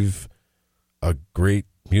leave a great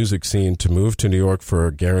music scene to move to New York for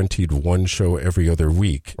a guaranteed one show every other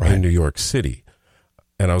week in New York City?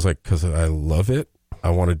 And I was like, because I love it. I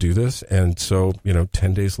want to do this. And so,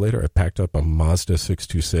 10 days later, I packed up a Mazda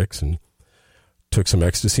 626 and took some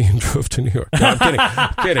ecstasy and drove to New York. No,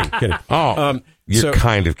 I'm kidding. Oh, you're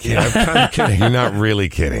kind of kidding. Yeah, I'm kind of kidding. You're not really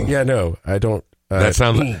kidding. Yeah, no, I don't That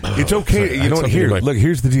sounds. It's okay. Sorry, You know what? Here, look.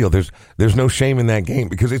 Here's the deal. There's no shame in that game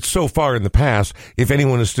because it's so far in the past. If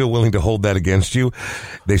anyone is still willing to hold that against you,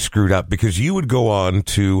 they screwed up because you would go on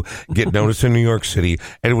to get noticed in New York City,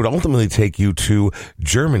 and it would ultimately take you to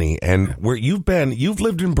Germany, and where you've been. You've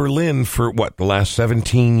lived in Berlin for what, the last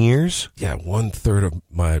 17 years? Yeah, 1/3 of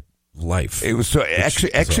my life. It was so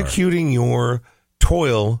executing your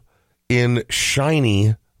toil in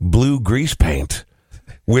shiny blue grease paint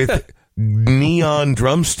with neon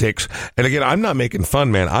drumsticks. And again, I'm not making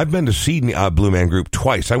fun, man. I've been to see Blue Man Group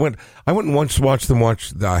twice. I went and once watched them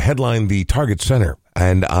headline the Target Center,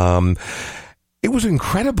 and it was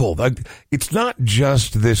incredible. It's not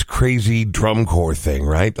just this crazy drum corps thing,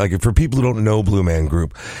 right? Like, for people who don't know Blue Man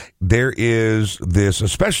Group, there is this,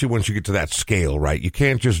 especially once you get to that scale, right? You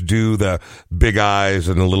can't just do the big eyes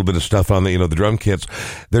and a little bit of stuff on the, the drum kits.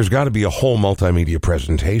 There's got to be a whole multimedia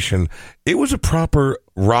presentation. It was a proper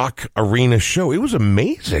rock arena show. It was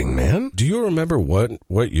amazing, man. Do you remember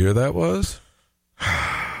what year that was?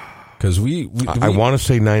 Because I want to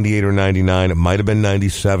say 98 or 99. It might have been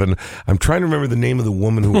 97. I'm trying to remember the name of the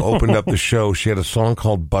woman who opened up the show. She had a song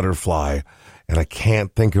called Butterfly, and I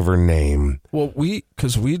can't think of her name. Well, we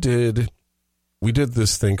did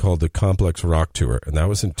this thing called the Complex Rock Tour, and that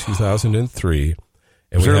was in 2003.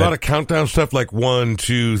 And was there a lot of countdown stuff like 1,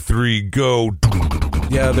 2, 3, go?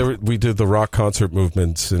 Yeah, we did the rock concert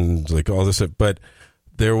movements and like all this stuff. But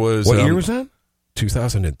there was what year was that?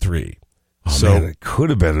 2003. Oh, so, man, it could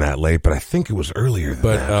have been that late, but I think it was earlier than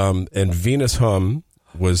that. And Venus Hum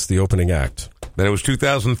was the opening act. Then it was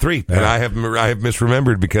 2003, and I have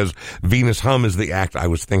misremembered because Venus Hum is the act I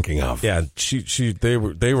was thinking of. Yeah,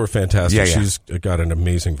 they were fantastic. Yeah. She's got an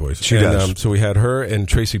amazing voice. She does. So we had her, and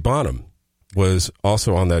Tracy Bonham was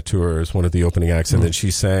also on that tour as one of the opening acts, and then she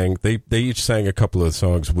sang. They each sang a couple of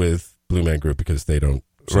songs with Blue Man Group because they don't.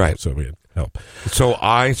 Right. So we had help. So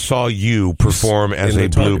I saw you perform as a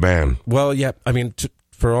blue band. Well, yeah. I mean,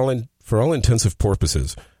 for all intensive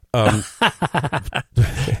purposes. I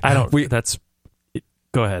don't.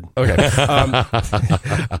 Go ahead. Okay.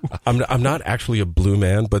 I'm not actually a blue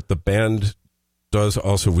man, but the band does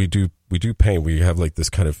also. We do paint. We have like this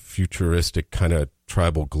kind of futuristic, kind of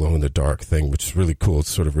tribal glow in the dark thing, which is really cool. It's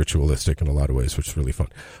sort of ritualistic in a lot of ways, which is really fun.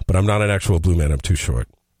 But I'm not an actual blue man. I'm too short.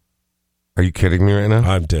 Are you kidding me right now?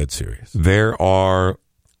 I'm dead serious.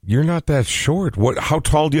 You're not that short. How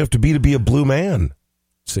tall do you have to be a blue man?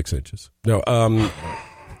 6 inches. No,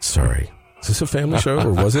 sorry. Is this a family show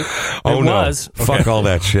or was it? Oh, it no. was. Fuck all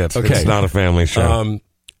that shit. Okay. It's not a family show.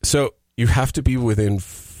 So you have to be within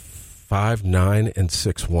 5'9" and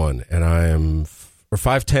 6'1", and I am, or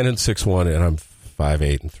 5'10" and 6'1", and I'm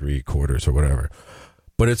 5'8" and 3/4 or whatever.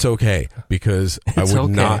 But it's okay because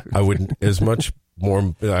I would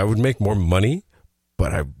make more money,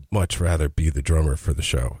 but I'd much rather be the drummer for the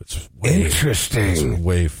show. It's interesting.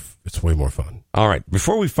 It's way more fun. All right.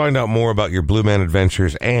 Before we find out more about your Blue Man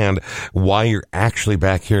adventures and why you're actually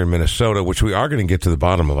back here in Minnesota, which we are going to get to the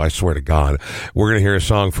bottom of, I swear to God, we're going to hear a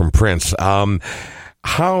song from Prince.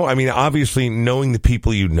 Obviously knowing the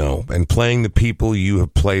people you know and playing the people you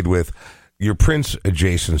have played with, your Prince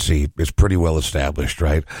adjacency is pretty well established,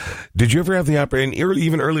 right? Did you ever have the opportunity,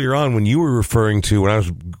 even earlier on when you were referring to, when I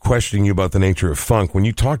was questioning you about the nature of funk, when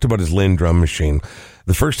you talked about his Lynn drum machine,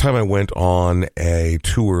 the first time I went on a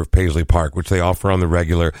tour of Paisley Park, which they offer on the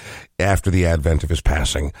regular after the advent of his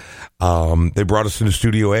passing, they brought us into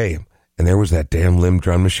Studio A, and there was that damn Lynn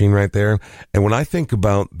drum machine right there. And when I think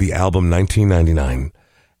about the album 1999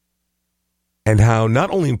 and how not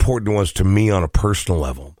only important it was to me on a personal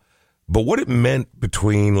level, but what it meant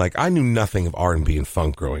between, like, I knew nothing of R&B and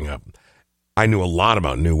funk growing up. I knew a lot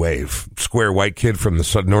about new wave. Square white kid from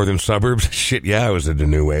the northern suburbs. Shit, yeah, I was into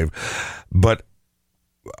new wave. But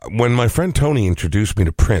when my friend Tony introduced me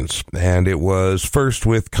to Prince, and it was first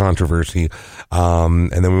with Controversy,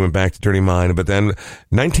 and then we went back to Dirty Mind, but then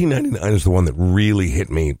 1999 is the one that really hit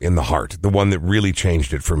me in the heart, the one that really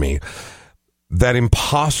changed it for me. That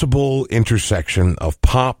impossible intersection of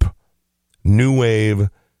pop, new wave,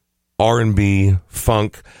 R&B,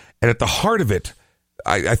 funk, and at the heart of it,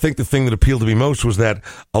 I think the thing that appealed to me most was that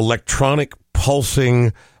electronic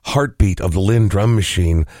pulsing heartbeat of the Lynn drum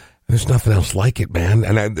machine. There's nothing else like it, man.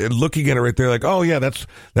 And looking at it right there, like, oh yeah, that's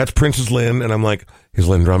Prince's Lynn, and I'm like, his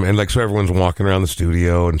Lynn drum, and like, so everyone's walking around the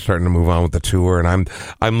studio and starting to move on with the tour, and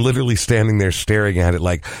I'm literally standing there staring at it,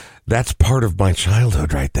 like, that's part of my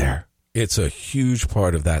childhood right there. It's a huge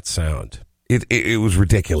part of that sound. It was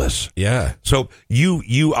ridiculous. Yeah. So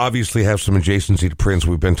you obviously have some adjacency to Prince.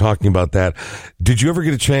 We've been talking about that. Did you ever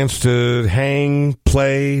get a chance to hang,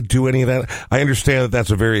 play, do any of that? I understand that that's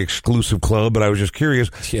a very exclusive club, but I was just curious.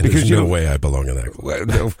 Yeah, because there's no way I belong in that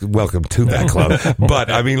club. Welcome to that club.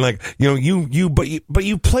 But I mean, like, you know, you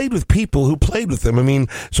played with people who played with them. I mean,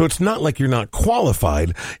 so it's not like you're not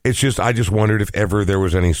qualified. It's just, I just wondered if ever there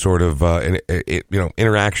was any sort of,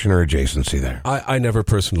 interaction or adjacency there. I never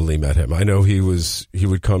personally met him. I know he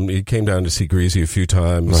came down to see Greasy a few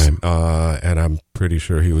times, Right. and I'm pretty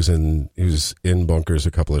sure he was in Bunkers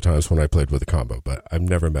a couple of times when I played with the combo, but I've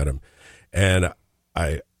never met him. And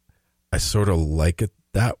I sort of like it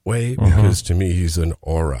that way because to me he's an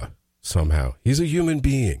aura somehow. He's a human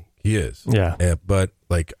being. He is. Yeah. But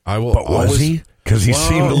like I will But always, was he? Because he Well,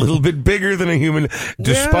 seemed a little bit bigger than a human,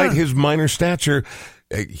 despite his minor stature.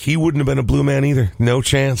 He wouldn't have been a blue man either. No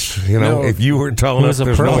chance. You know, No. if you were tall He enough, was a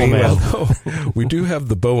there's pearl no way. man. We do have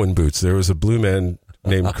the Bowen boots. There was a blue man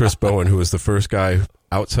named Chris Bowen who was the first guy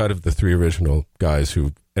outside of the three original guys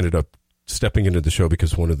who ended up stepping into the show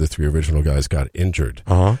because one of the three original guys got injured.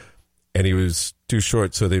 Uh-huh. And he was too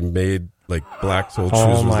short, so they made like black soled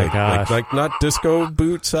Oh, shoes. my Like gosh. not disco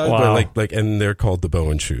boot size, Wow. but like and they're called the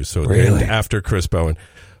Bowen shoes. So Really? named after Chris Bowen.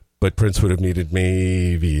 But Prince would have needed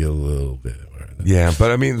maybe a little bit more. Yeah,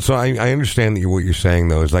 but I mean, so I understand that what you're saying,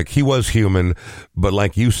 though, is like he was human, but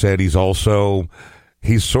like you said, he's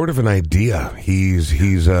sort of an idea. He's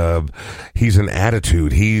an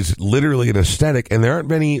attitude. He's literally an aesthetic, and there aren't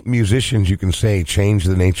many musicians you can say change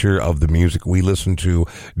the nature of the music we listen to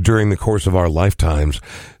during the course of our lifetimes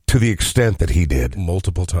to the extent that he did.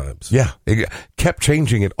 Multiple times. Yeah, it kept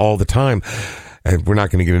changing it all the time. And we're not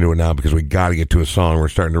going to get into it now because we got to get to a song. We're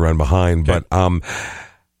starting to run behind. Okay. But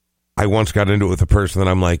I once got into it with a person that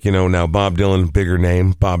I'm like, you know, now Bob Dylan, bigger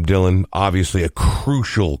name. Bob Dylan, obviously a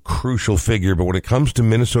crucial figure. But when it comes to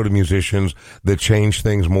Minnesota musicians that change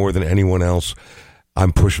things more than anyone else,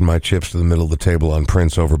 I'm pushing my chips to the middle of the table on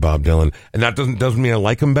Prince over Bob Dylan. And that doesn't mean I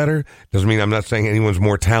like him better. Doesn't mean I'm not saying anyone's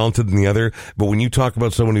more talented than the other. But when you talk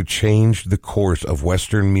about someone who changed the course of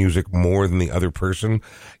Western music more than the other person,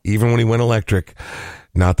 even when he went electric,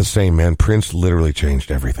 not the same, man. Prince literally changed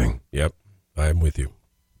everything. Yep. I'm with you.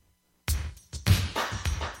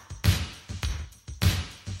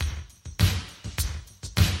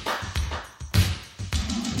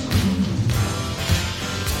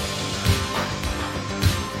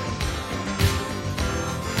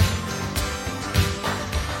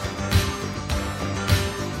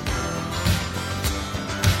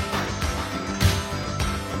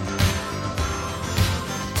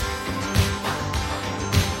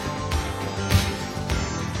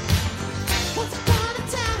 Once upon a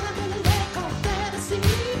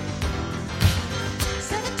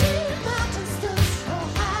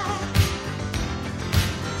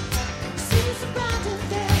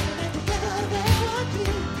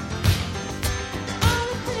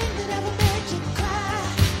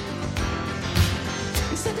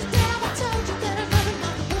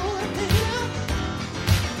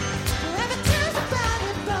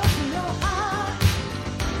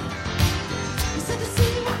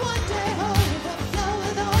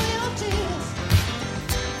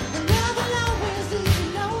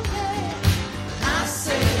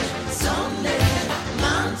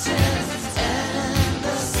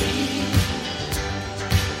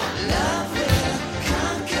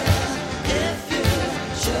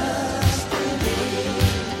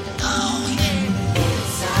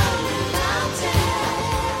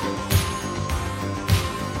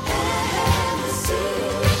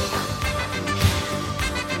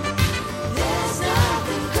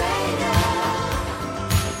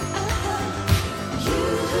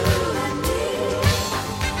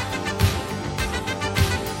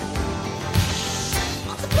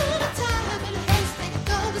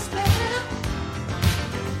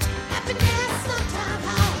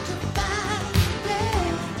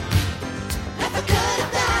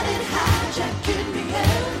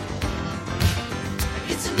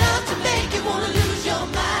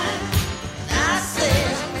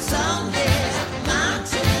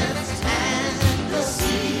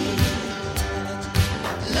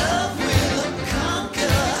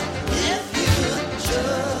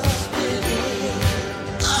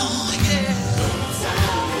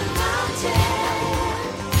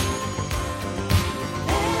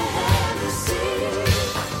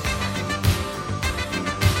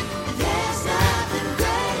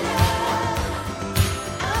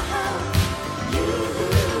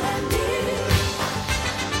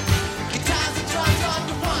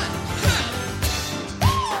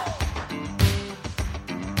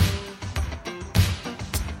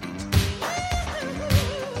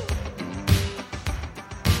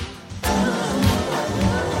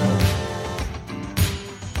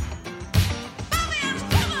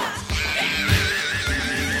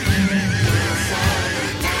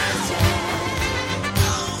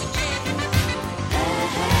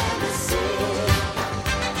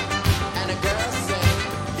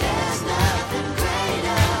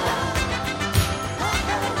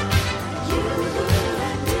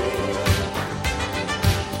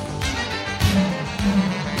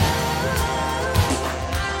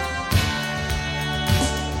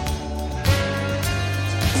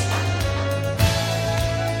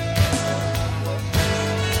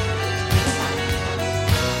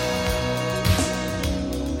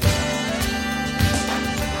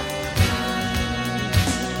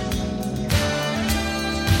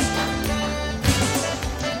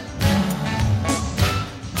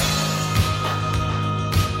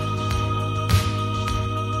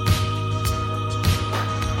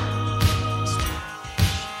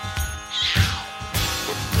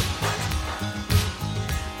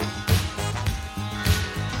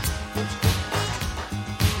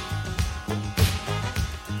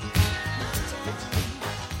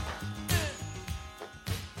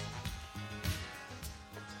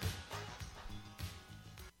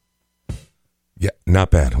Not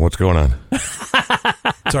bad. What's going on?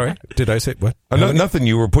 Sorry, did I say what? No, nothing.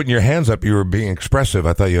 You were putting your hands up. You were being expressive.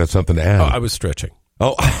 I thought you had something to add. Oh, I was stretching.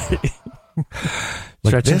 Oh.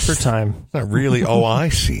 Stretching for time. Not really. Oh, I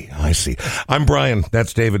see. I'm Brian.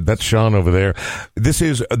 That's David. That's Sean over there. This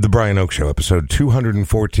is the Brian Oak Show, episode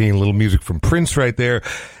 214. A little music from Prince right there.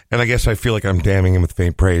 And I guess I feel like I'm damning him with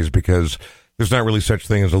faint praise because there's not really such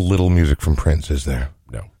thing as a little music from Prince, is there?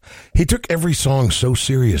 No. He took every song so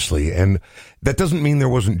seriously, and that doesn't mean there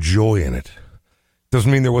wasn't joy in it.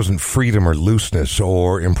 Doesn't mean there wasn't freedom or looseness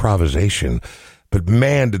or improvisation. But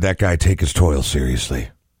man, did that guy take his toil seriously.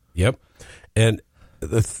 Yep. And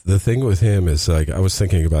the thing with him is, like, I was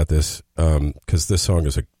thinking about this because this song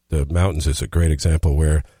is The Mountains is a great example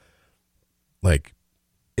where, like,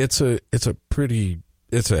 it's a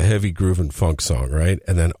heavy groove and funk song, right?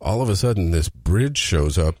 And then all of a sudden this bridge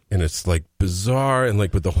shows up and it's like bizarre and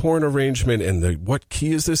like with the horn arrangement and what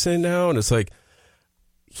key is this in now? And it's like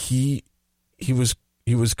he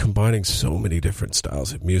was combining so many different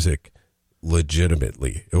styles of music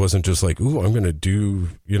legitimately. It wasn't just like, ooh, I'm going to do,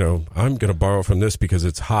 I'm going to borrow from this because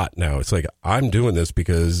it's hot now. It's like, I'm doing this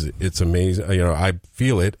because it's amazing. I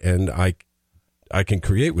feel it and I can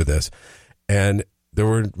create with this. And there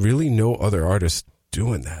were really no other artists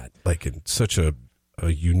doing that, like in such a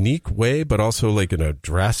unique way, but also like in a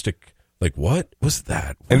drastic, like, what was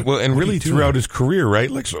that? And really throughout his career, right?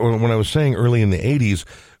 Like, so when I was saying early in the 80s,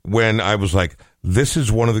 when I was like, this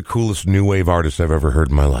is one of the coolest new wave artists I've ever heard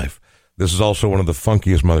in my life. This is also one of the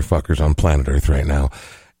funkiest motherfuckers on planet Earth right now.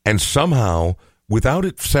 And somehow, without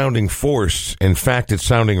it sounding forced, in fact, it's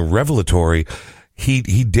sounding revelatory, he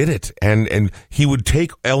did it. And he would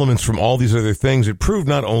take elements from all these other things. It proved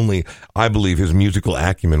not only, I believe, his musical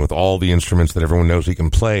acumen with all the instruments that everyone knows he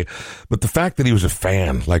can play, but the fact that he was a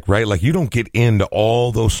fan, like, right? Like, you don't get into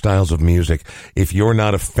all those styles of music if you're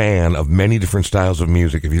not a fan of many different styles of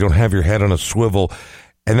music, if you don't have your head on a swivel.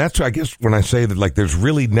 And that's, I guess, when I say that, like, there's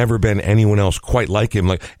really never been anyone else quite like him.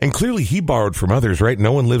 Like, and clearly he borrowed from others, right?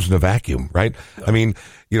 No one lives in a vacuum, right? I mean,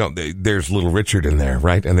 there's Little Richard in there,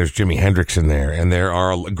 right? And there's Jimi Hendrix in there, and there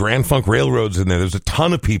are Grand Funk Railroads in there. There's a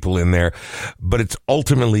ton of people in there, but it's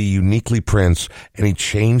ultimately uniquely Prince, and he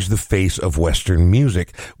changed the face of Western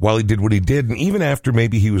music while he did what he did. And even after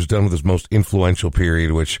maybe he was done with his most influential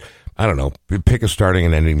period, which, I don't know, pick a starting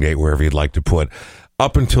and ending date wherever you'd like to put.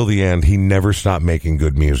 Up until the end, he never stopped making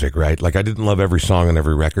good music, right? Like, I didn't love every song on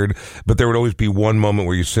every record, but there would always be one moment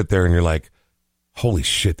where you sit there and you're like, holy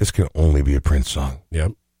shit, this can only be a Prince song.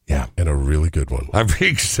 Yep. Yeah. And a really good one.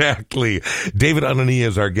 Exactly. David Anania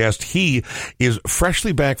is our guest. He is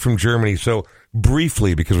freshly back from Germany. So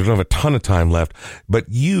briefly, because we don't have a ton of time left, but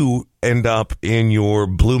you end up in your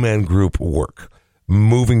Blue Man Group work,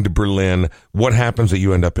 moving to Berlin. What happens that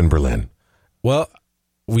you end up in Berlin? Well,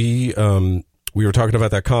 we were talking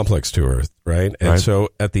about that Complex tour, right? And so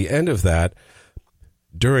at the end of that,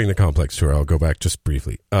 during the Complex tour, I'll go back just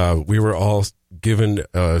briefly. We were all given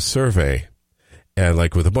a survey, and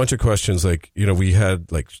like with a bunch of questions, like, we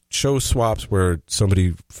had like show swaps where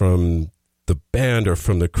somebody from the band or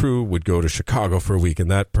from the crew would go to Chicago for a week, and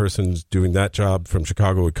that person's doing that job from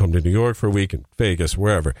Chicago would come to New York for a week, and Vegas,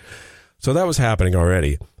 wherever. So that was happening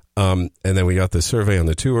already. And then we got the survey on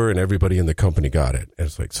the tour, and everybody in the company got it. And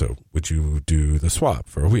it's like, so would you do the swap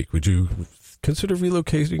for a week? Would you consider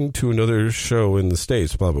relocating to another show in the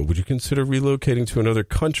States? Blah, blah. Would you consider relocating to another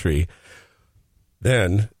country?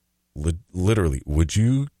 Then, literally, would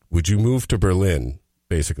you move to Berlin,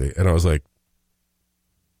 basically? And I was like,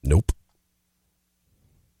 nope.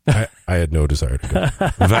 I had no desire to go.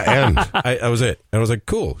 The end. I was it. And I was like,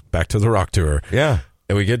 cool, back to the rock tour. Yeah.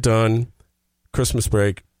 And we get done, Christmas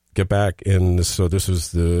break, get back in. So this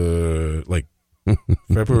was the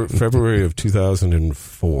February of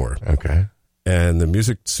 2004. Okay. And the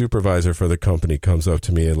music supervisor for the company comes up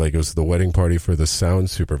to me, and like, it was the wedding party for the sound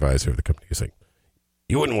supervisor of the company. He's like,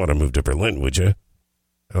 you wouldn't want to move to Berlin, would you?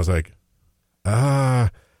 I was like, I'll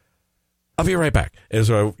be right back. And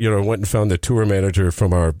so I, went and found the tour manager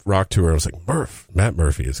from our rock tour. I was like, Matt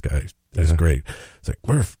Murphy, this guy is great. It's like,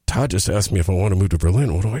 Murph, Todd just asked me if I want to move to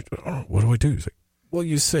Berlin. What do I do? He's like, well,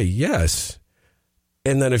 you say yes,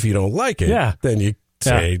 and then if you don't like it, then you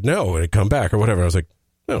say no and come back or whatever. I was like,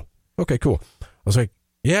 oh, okay, cool. I was like,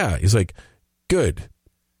 yeah. He's like, good.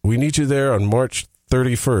 We need you there on March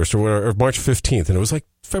 31st or March 15th. And it was like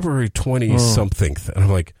February 20 something. And I'm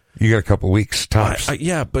like, you got a couple weeks tops.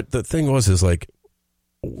 Yeah, but the thing is like,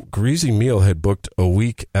 Greasy Meal had booked a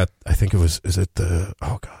week at, I think it was, the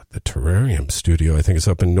Terrarium Studio. I think it's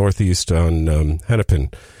up in Northeast on Hennepin.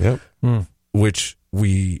 Yep. Which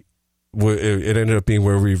it ended up being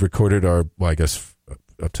where we recorded our,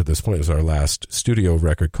 up to this point was our last studio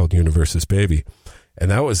record called Universe's Baby.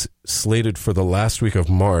 And that was slated for the last week of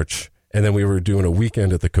March. And then we were doing a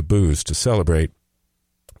weekend at the Caboose to celebrate,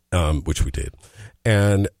 which we did.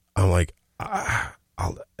 And I'm like,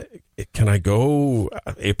 can I go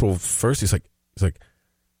April 1st? He's like,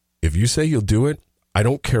 if you say you'll do it, I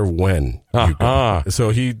don't care when you go.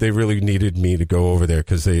 So they really needed me to go over there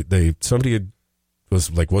because somebody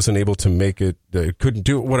wasn't able to make it, couldn't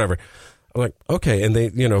do it, whatever. I'm like, okay.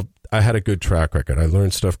 And I had a good track record. I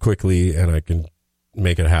learned stuff quickly and I can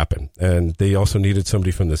make it happen. And they also needed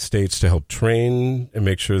somebody from the States to help train and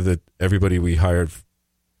make sure that everybody we hired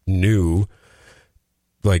knew,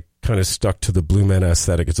 like, kind of stuck to the Blue Man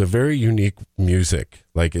aesthetic. It's a very unique music.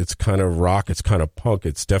 Like, it's kind of rock, it's kind of punk,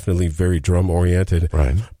 it's definitely very drum oriented.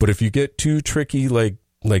 Right. But if you get too tricky, like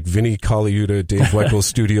Vinnie Colaiuta, Dave Weckl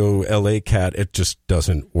Studio, LA Cat, it just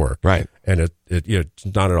doesn't work. Right. And it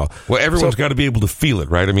not at all. Well, everyone's got to be able to feel it,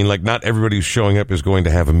 right? I mean, like, not everybody who's showing up is going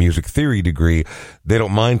to have a music theory degree. They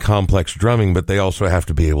don't mind complex drumming, but they also have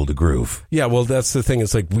to be able to groove. Yeah, well, that's the thing.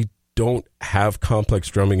 It's like we don't have complex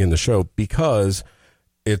drumming in the show because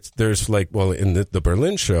there's in the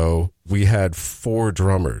Berlin show, we had 4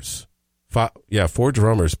 drummers. 4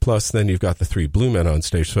 drummers, plus then you've got the 3 Blue Men on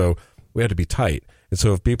stage. So we had to be tight. And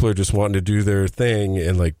so if people are just wanting to do their thing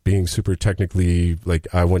and like being super technically, like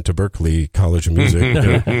I went to Berklee College of Music,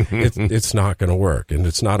 it's not going to work. And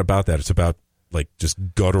it's not about that. It's about like just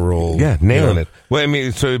guttural. Yeah, nailing it. Well, I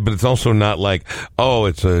mean, but it's also not like, oh,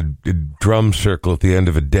 it's a drum circle at the end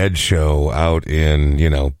of a Dead show out in,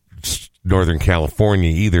 Northern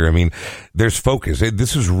California either. I mean, there's focus.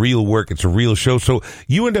 This is real work. It's a real show. So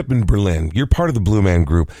you end up in Berlin. You're part of the Blue Man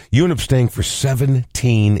Group. You end up staying for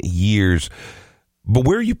 17 years. But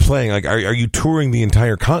where are you playing? Like, are you touring the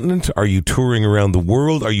entire continent? Are you touring around the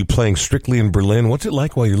world? Are you playing strictly in Berlin? What's it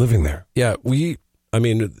like while you're living there? Yeah,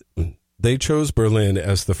 they chose Berlin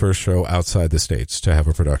as the first show outside the States to have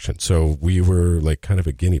a production. So we were like kind of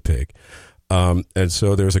a guinea pig. And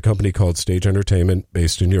so there's a company called Stage Entertainment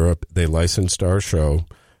based in Europe. They licensed our show,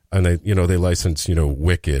 and they licensed,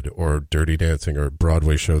 Wicked or Dirty Dancing or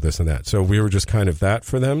Broadway show, this and that. So we were just kind of that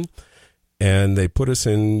for them. And they put us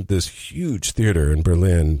in this huge theater in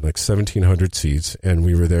Berlin, like 1,700 seats. And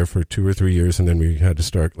we were there for 2 or 3 years. And then we had to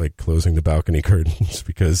start like closing the balcony curtains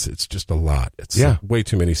because it's just a lot. It's way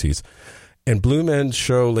too many seats. And Blue Man's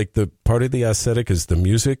show, like the part of the aesthetic is the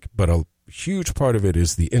music, but a huge part of it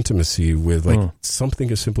is the intimacy with like something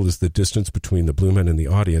as simple as the distance between the Blue Men and the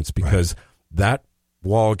audience, because that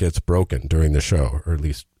wall gets broken during the show, or at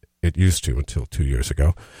least it used to until 2 years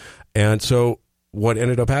ago. And so what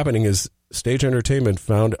ended up happening is Stage Entertainment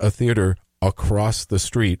found a theater across the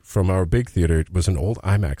street from our big theater. It was an old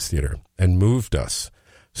IMAX theater, and moved us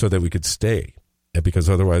so that we could stay, because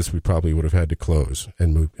otherwise we probably would have had to close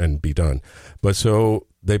and move and be done. But so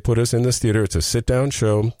they put us in this theater. It's a sit-down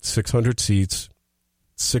show, 600 seats,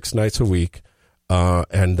 6 nights a week.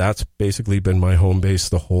 And that's basically been my home base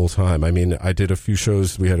the whole time. I mean, I did a few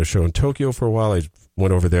shows. We had a show in Tokyo for a while. I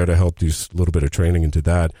went over there to help do a little bit of training and did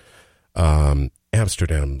that.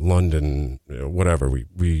 Amsterdam, London, whatever.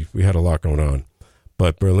 We had a lot going on.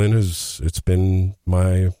 But Berlin it's been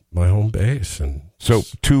my home base. And so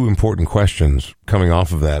 2 important questions coming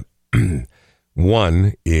off of that.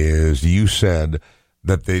 One is, you said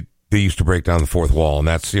that they used to break down the fourth wall, and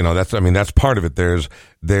that's part of it.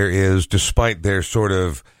 There is, despite their sort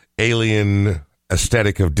of alien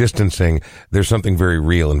aesthetic of distancing, there's something very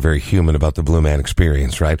real and very human about the Blue Man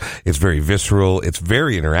experience, right? It's very visceral. It's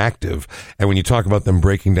very interactive. And when you talk about them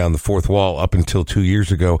breaking down the fourth wall up until 2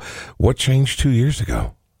 years ago, what changed 2 years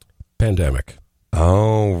ago? Pandemic.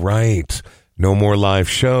 Oh, right. No more live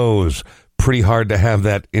shows. Pretty hard to have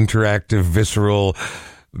that interactive, visceral,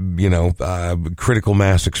 critical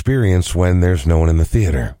mass experience when there's no one in the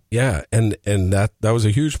theater. Yeah, and that was a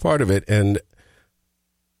huge part of it. And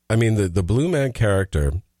I mean, the Blue Man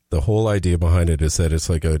character, the whole idea behind it is that it's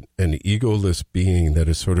like an egoless being that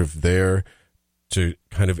is sort of there to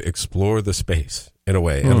kind of explore the space in a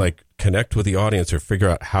way and like connect with the audience, or figure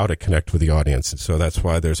out how to connect with the audience. And so that's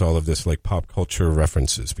why there's all of this like pop culture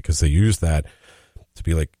references, because they use that to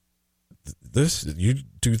be like, this, you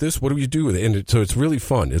do this, what do you do with it? And so it's really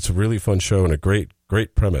fun. It's a really fun show and a great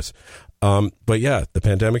premise. But yeah, the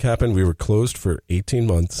pandemic happened. We were closed for 18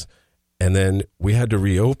 months. And then we had to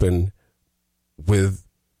reopen with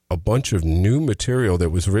a bunch of new material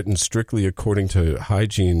that was written strictly according to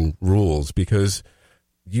hygiene rules, because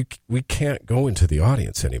we can't go into the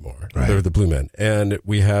audience anymore. Right. They're the Blue Men. And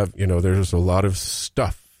we have, there's a lot of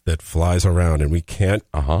stuff that flies around, and we can't,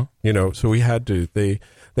 so we had to, they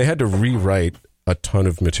had to rewrite a ton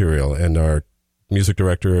of material, and our music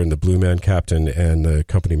director and the Blue Man captain and the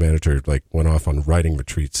company manager like went off on writing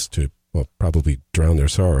retreats to, well, probably drown their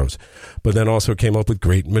sorrows, but then also came up with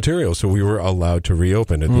great material. So we were allowed to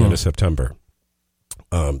reopen at the end of September.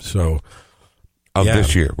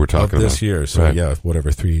 This year, we're talking about. This year. So right. yeah,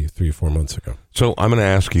 whatever, 3 or 4 months ago. So I'm going to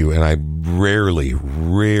ask you, and I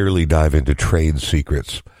rarely dive into trade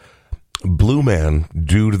secrets. Blue Man,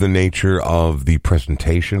 due to the nature of the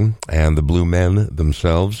presentation and the Blue Men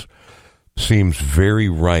themselves, seems very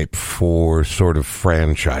ripe for sort of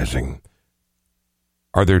franchising.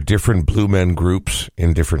 Are there different Blue Men groups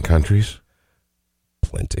in different countries?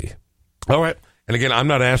 Plenty. All right. And again, I'm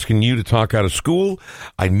not asking you to talk out of school.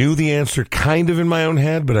 I knew the answer kind of in my own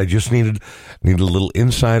head, but I just needed a little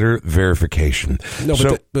insider verification. No,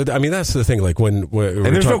 but I mean, that's the thing. Like when and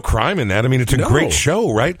there's no crime in that. I mean, it's a great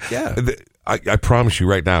show, right? Yeah. I promise you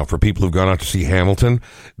right now, for people who've gone out to see Hamilton,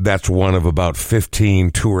 that's one of about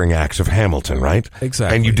 15 touring acts of Hamilton, right?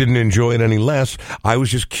 Exactly. And you didn't enjoy it any less. I was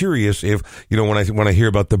just curious if, when I hear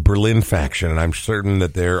about the Berlin faction, and I'm certain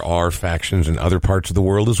that there are factions in other parts of the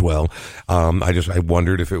world as well, I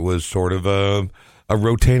wondered if it was sort of a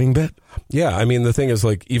rotating bit. Yeah, I mean, the thing is,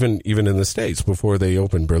 like, even in the States, before they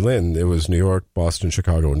opened Berlin, it was New York, Boston,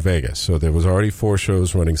 Chicago, and Vegas. So there was already 4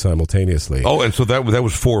 shows running simultaneously. Oh, and so that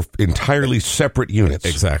was 4 entirely separate units.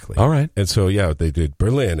 Exactly. All right. And so, yeah, they did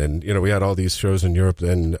Berlin, and, we had all these shows in Europe,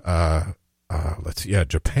 and,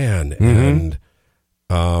 Japan, and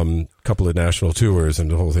a couple of national tours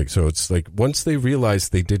and the whole thing. So it's like, once they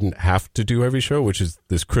realized they didn't have to do every show, which is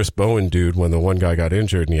this Chris Bowen dude, when the one guy got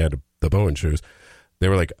injured and he had the Bowen shoes, they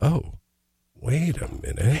were like, oh, wait a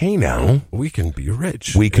minute. Hey, now. We can be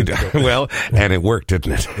rich. We could, and it worked,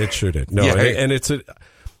 didn't it? It sure did. No, yeah. and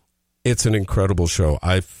it's an incredible show.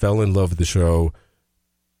 I fell in love with the show,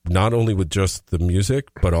 not only with just the music,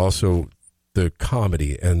 but also the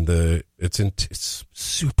comedy and it's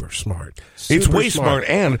super smart. It's way smart.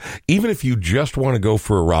 And even if you just want to go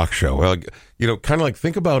for a rock show, kind of like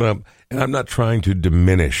think about and I'm not trying to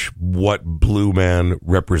diminish what Blue Man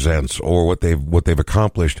represents or what they've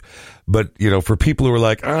accomplished, but for people who are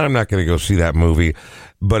like, I'm not going to go see that movie,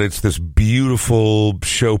 but it's this beautiful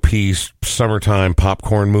showpiece summertime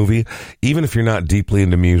popcorn movie. Even if you're not deeply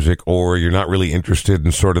into music or you're not really interested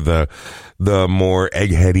in sort of the more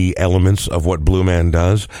eggheady elements of what Blue Man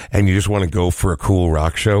does, and you just want to go for a cool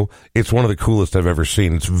rock show, it's one of the coolest I've ever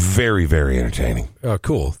seen. It's very, very entertaining. Oh,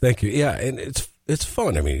 cool. Thank you. Yeah, and it's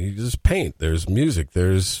fun. I mean, there's paint, there's music,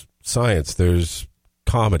 there's science, there's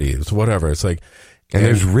comedy, it's whatever. It's like... And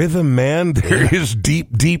there's rhythm, man. There is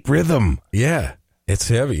deep, deep rhythm. Yeah. It's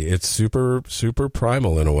heavy. It's super, super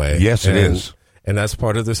primal in a way. Yes, it is. And that's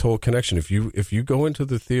part of this whole connection. If you go into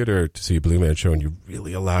the theater to see a Blue Man show and you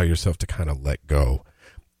really allow yourself to kind of let go,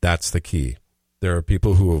 that's the key. There are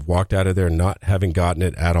people who have walked out of there not having gotten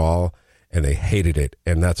it at all, and they hated it,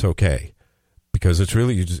 and that's okay. Because it's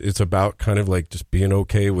really, it's about kind of like just being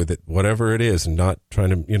okay with it, whatever it is, and not trying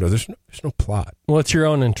to, there's no plot. Well, it's your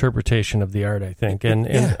own interpretation of the art, I think. And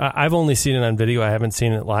I've only seen it on video. I haven't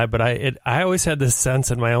seen it live, but I always had this sense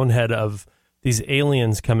in my own head of these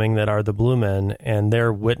aliens coming that are the Blue Men, and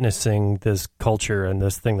they're witnessing this culture and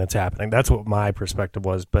this thing that's happening. That's what my perspective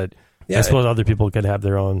was, but I suppose other people could have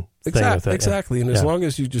their own thing with it. Exactly. And as long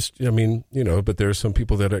as you just, but there are some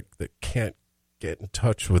people that can't get in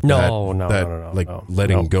touch with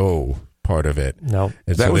letting go part of it. No.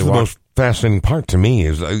 And that was the most fascinating part to me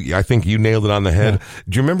is I think you nailed it on the head. Yeah.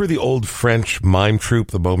 Do you remember the old French mime troupe,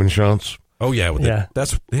 the Beauchamps? Oh yeah,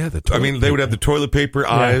 I mean, they would have the toilet paper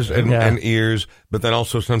eyes and ears, but then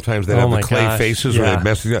also sometimes they'd have the clay faces where they'd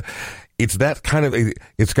mess it up. It's that kind of,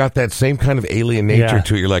 it's got that same kind of alien nature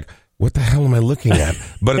to it. You're like, what the hell am I looking at?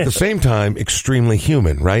 But at the same time, extremely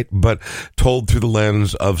human, right? But told through the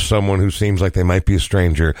lens of someone who seems like they might be a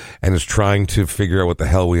stranger and is trying to figure out what the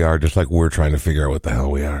hell we are, just like we're trying to figure out what the hell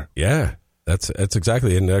we are. Yeah, that's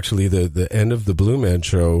exactly. And actually, the end of the Blue Man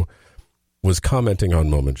show was commenting on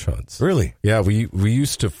Moment Chance. Really? Yeah, we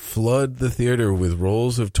used to flood the theater with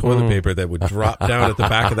rolls of toilet paper that would drop down at the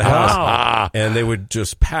back of the house, and they would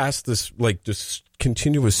just pass this just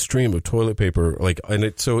continuous stream of toilet paper, and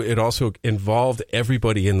it also involved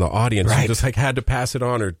everybody in the audience. Right. You just had to pass it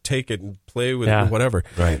on or take it and play with it, whatever.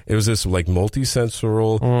 Right. It was this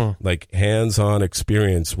multi-sensorial, hands-on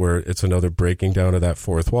experience where it's another breaking down of that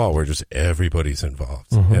fourth wall where just everybody's involved.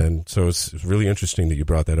 Mm-hmm. And so it's really interesting that you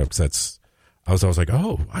brought that up because I was like,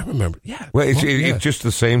 oh, I remember. Yeah. Well, it's just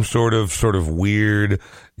the same sort of weird,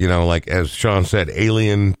 like as Sean said,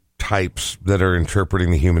 alien types that are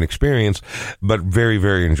interpreting the human experience, but very,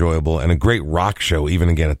 very enjoyable and a great rock show. Even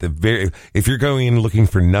again, if you're going in looking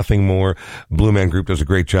for nothing more, Blue Man Group does a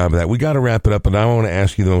great job of that. We got to wrap it up, and I want to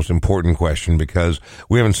ask you the most important question because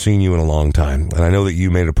we haven't seen you in a long time, and I know that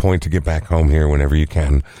you made a point to get back home here whenever you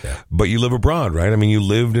can. Yeah. But you live abroad, right? I mean, you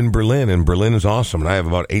lived in Berlin, and Berlin is awesome. And I have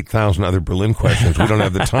about 8,000 other Berlin questions. We don't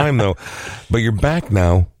have the time though. But you're back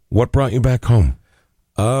now. What brought you back home?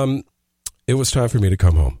 It was time for me to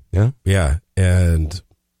come home. Yeah? Yeah. And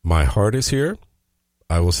my heart is here.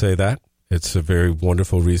 I will say that. It's a very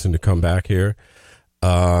wonderful reason to come back here.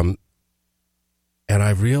 And I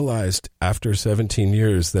realized after 17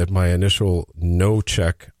 years that my initial no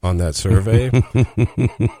check on that survey,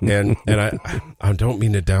 and I don't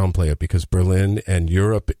mean to downplay it because Berlin and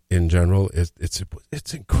Europe in general,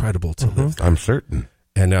 it's incredible to live there. I'm certain.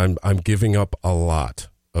 And I'm giving up a lot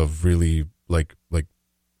of really like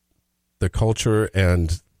the culture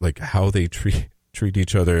and like how they treat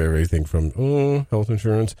each other, everything from health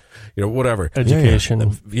insurance, whatever, education.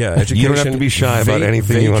 Education. You don't have to be shy about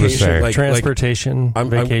anything you want to say. Transportation,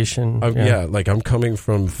 vacation. I'm coming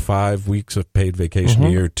from 5 weeks of paid vacation a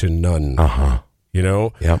year to none.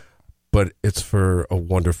 Yep. But it's for a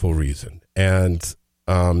wonderful reason. And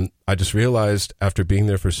I just realized after being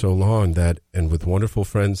there for so long and with wonderful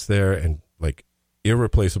friends there and like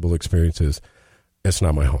irreplaceable experiences, it's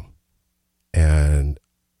not my home. And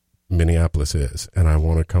Minneapolis is, and I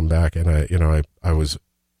want to come back. And I was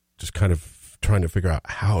just kind of trying to figure out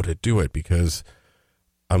how to do it because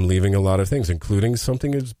I'm leaving a lot of things, including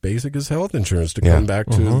something as basic as health insurance to come back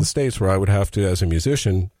to the States where I would have to, as a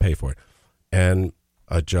musician, pay for it. And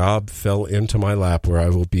a job fell into my lap where I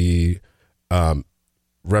will be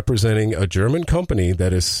representing a German company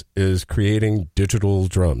that is creating digital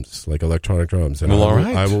drums, like electronic drums. And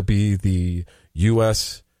I will be the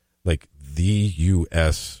U.S.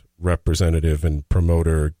 representative and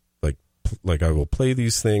promoter. Like I will play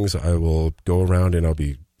these things. I will go around and I'll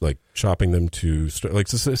be like shopping them to sales like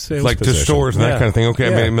to stores and that kind of thing. Okay,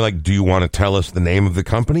 I mean, do you want to tell us the name of the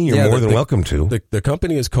company? You're more than welcome to. The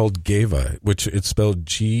company is called Gewa, which it's spelled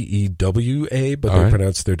Gewa, but they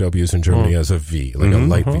pronounce their W's in Germany as a V, like a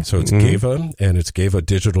light V. So it's Gewa, and it's Gewa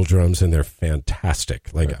Digital Drums, and they're fantastic.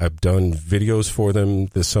 I've done videos for them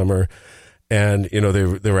this summer, and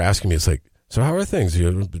they were asking me, it's like, so how are things?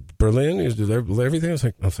 Berlin, is everything? I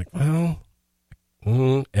was like, well,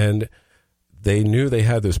 and they knew they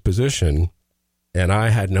had this position, and I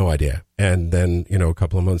had no idea. And then, a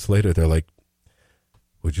couple of months later, they're like,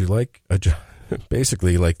 would you like a job?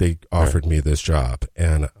 Basically, like they offered me this job.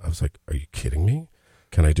 And I was like, are you kidding me?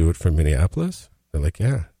 Can I do it from Minneapolis? They're like,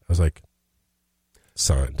 yeah. I was like,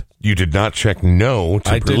 signed. You did not check no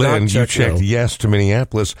to Berlin. You checked yes to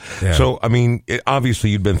Minneapolis. Yeah. So, I mean,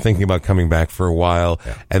 obviously you'd been thinking about coming back for a while,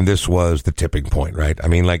 and this was the tipping point, right? I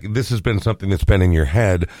mean, like, this has been something that's been in your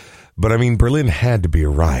head. But I mean, Berlin had to be a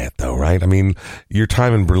riot, though, right? I mean, your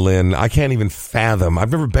time in Berlin, I can't even fathom.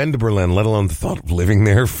 I've never been to Berlin, let alone the thought of living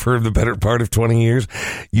there for the better part of 20 years.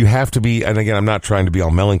 You have to be, and again, I'm not trying to be all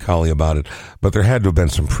melancholy about it, but there had to have been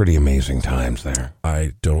some pretty amazing times there.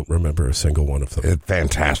 I don't remember a single one of them.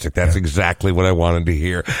 Fantastic. That's exactly what I wanted to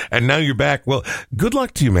hear. And now you're back. Well, good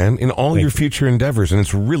luck to you, man, in all your future endeavors. And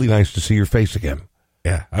it's really nice to see your face again.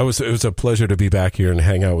 Yeah, it was a pleasure to be back here and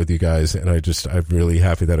hang out with you guys, and I'm really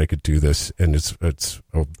happy that I could do this, and it's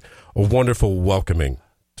a wonderful welcoming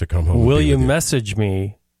to come home. Will you message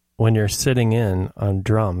me when you're sitting in on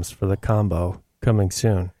drums for the combo coming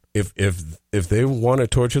soon? If they want to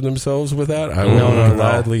torture themselves with that, I will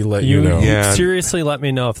gladly let you know. Yeah. Seriously, let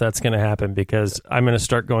me know if that's going to happen because I'm going to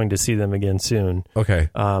start going to see them again soon. Okay.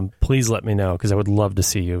 Please let me know because I would love to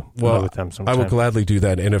see you with them sometime. I will gladly do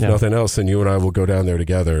that, and if nothing else, then you and I will go down there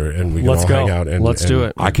together and we can all hang out. And let's do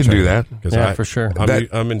it. I can do that. For sure.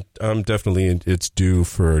 I'm definitely. It's due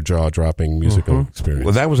for a jaw-dropping musical experience.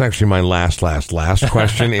 Well, that was actually my last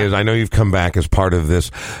question. Is I know you've come back as part of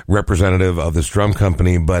this representative of this drum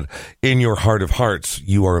company, but in your heart of hearts,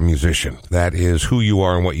 you are a musician. That is who you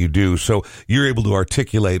are and what you do. So you're able to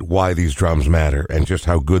articulate why these drums matter and just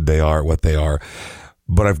how good they are, what they are.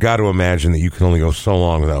 But I've got to imagine that you can only go so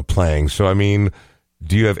long without playing. So, I mean,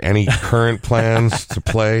 do you have any current plans to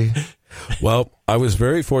play? Well, I was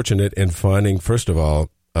very fortunate in finding, first of all,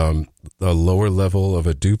 a lower level of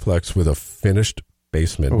a duplex with a finished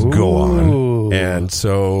basement. Ooh. Go on. And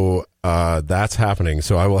so that's happening.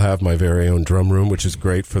 So I will have my very own drum room, which is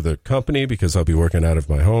great for the company because I'll be working out of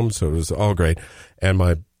my home. So it was all great. And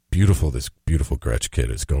my beautiful Gretsch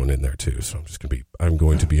kid is going in there too. So I'm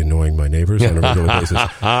going to be annoying my neighbors on a regular basis.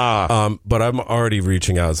 But I'm already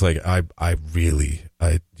reaching out. It's like,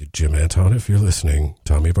 Jim Anton, if you're listening,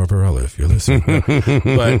 Tommy Barbarella, if you're listening,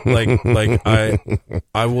 but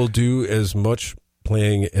I will do as much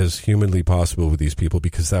playing as humanly possible with these people,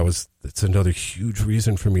 because it's another huge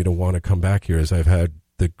reason for me to want to come back here, is I've had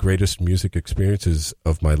the greatest music experiences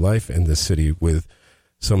of my life in this city with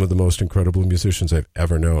some of the most incredible musicians I've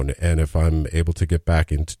ever known. And if I'm able to get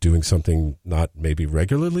back into doing something, not maybe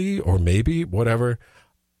regularly or maybe whatever,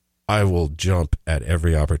 I will jump at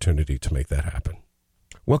every opportunity to make that happen.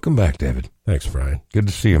 Welcome back, David. Thanks, Brian. Good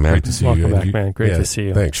to see you, man. Great to see Welcome you. back, man. Great to see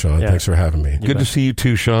you. Thanks, Sean. Yeah. Thanks for having me. Good to see you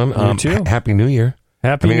too, Sean. You too. Happy New Year.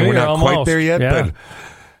 Happy New Year. We're not almost. quite there yet, but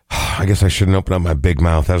I guess I shouldn't open up my big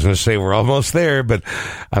mouth. I was going to say we're almost there, but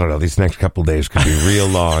I don't know. These next couple of days could be real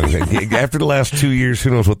long. After the last 2 years, who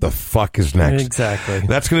knows what the fuck is next? Exactly.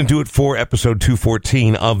 That's going to do it for episode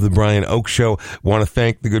 214 of The Brian Oak Show. Want to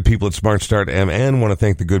thank the good people at Smart Start MN. Want to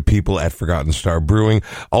thank the good people at Forgotten Star Brewing.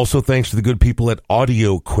 Also, thanks to the good people at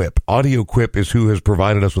AudioQuip. AudioQuip is who has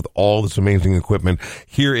provided us with all this amazing equipment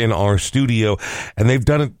here in our studio, and they've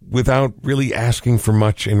done it without really asking for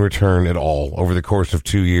much in return at all over the course of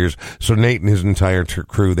 2 years. So Nate and his entire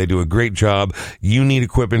crew, they do a great job. You need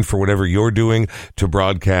equipment for whatever you're doing, to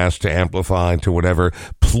broadcast, to amplify, to whatever.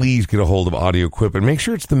 Please get a hold of AudioQuip, and make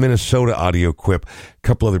sure it's the Minnesota AudioQuip. A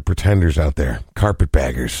couple other pretenders out there,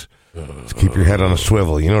 carpetbaggers. Let's keep your head on a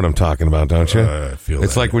swivel. You know what I'm talking about, don't you? I feel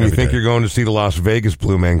it's that like when you every think day. you're going to see the Las Vegas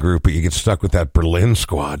Blue Man Group, but you get stuck with that Berlin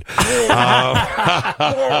squad.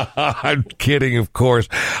 I'm kidding, of course.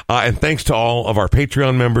 And thanks to all of our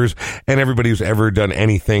Patreon members and everybody who's ever done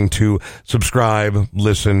anything to subscribe,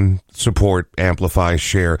 listen, support, amplify,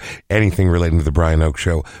 share, anything relating to the Brian Oak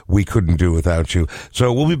Show. We couldn't do without you.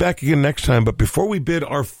 So we'll be back again next time. But before we bid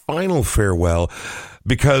our final farewell,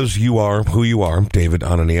 because you are who you are, David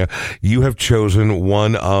Anania, you have chosen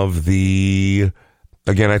one of the...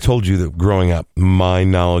 Again, I told you that growing up, my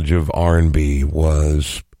knowledge of R&B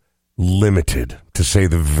was limited, to say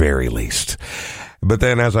the very least. But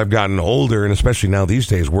then as I've gotten older, and especially now these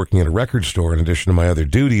days working at a record store in addition to my other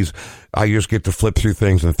duties, I just get to flip through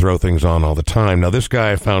things and throw things on all the time. Now, this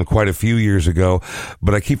guy I found quite a few years ago,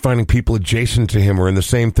 but I keep finding people adjacent to him or in the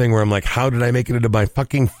same thing where I'm like, how did I make it into my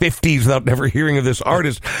fucking 50s without never hearing of this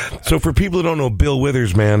artist? So for people who don't know Bill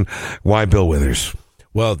Withers, man, why Bill Withers?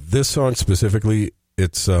 Well, this song specifically,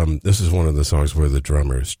 it's this is one of the songs where the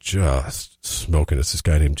drummer is just smoking. It's this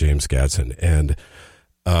guy named James Gadsden, and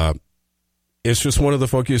it's just one of the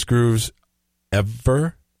funkiest grooves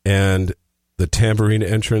ever, and the tambourine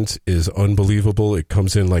entrance is unbelievable. It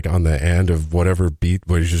comes in like on the end of whatever beat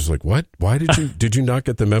where you're just like, what? Why did you not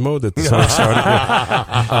get the memo that the song started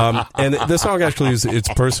with? And the song actually it's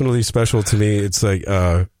personally special to me. It's like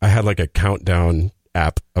I had like a countdown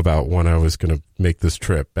app about when I was going to make this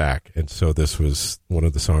trip back, and so this was one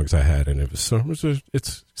of the songs I had, and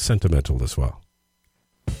it's sentimental as well.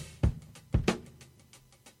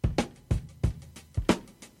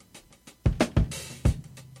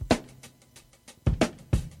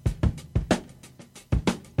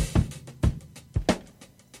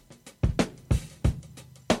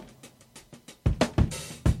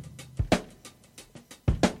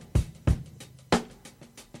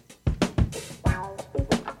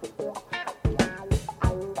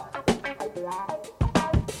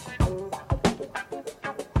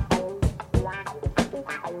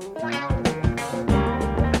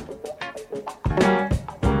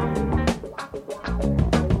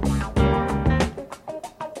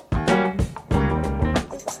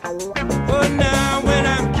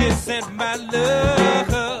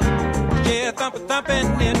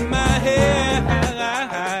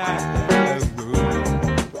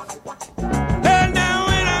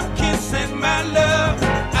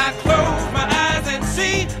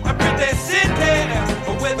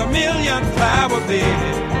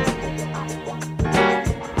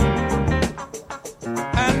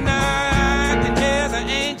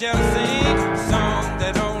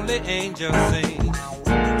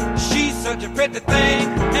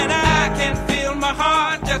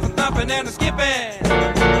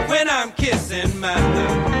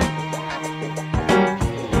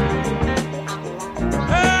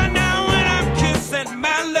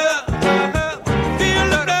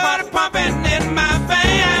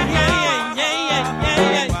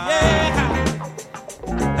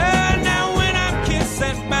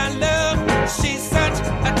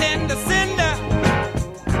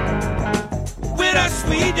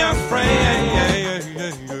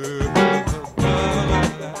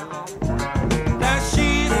 Now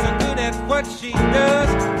she's so good at what she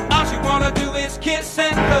does.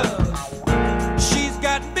 kissing her. She's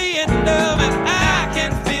got me in love, and I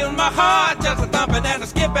can feel my heart just a thumping and a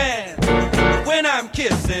skipping when I'm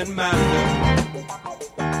kissing my love.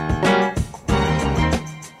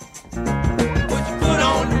 Put your foot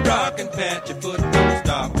on the rock and pat your foot, don't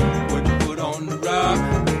stop. Put your foot on the rock.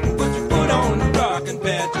 Put your foot on the rock and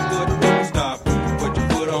pat your foot, don't stop. Put your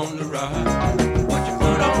foot on the rock. Put your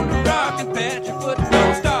foot on the rock and pat your foot,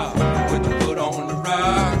 don't stop. Put your foot on the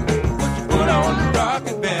rock. Put your foot on the rock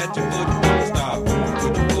and pat your foot, don't stop.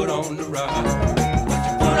 Put your foot on the rock. Put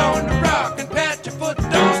your foot on the rock and pat your foot,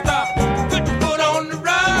 don't stop. Put your foot on the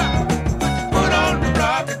rock. Put your foot on the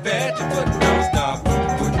rock and pat your foot, don't stop.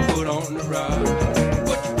 Put your foot on the rock.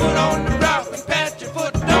 Put your foot on the rock and pat your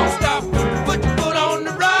foot, don't stop. Put your foot on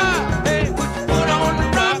the rock. Hey, put your foot on the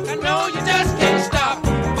rock. I know you just can't stop.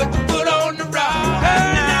 Put your foot on the rock. Hey,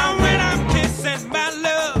 now when I'm kissing my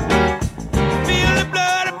love, feel the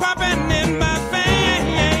blood pumping in my veins.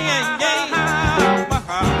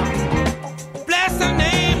 Bless her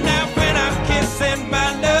name now when I'm kissing my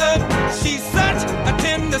love. She's such a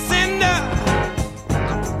tender cinder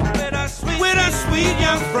with a sweet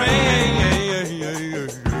young friend.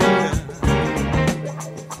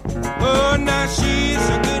 Oh, now she's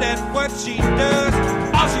so good at what she does.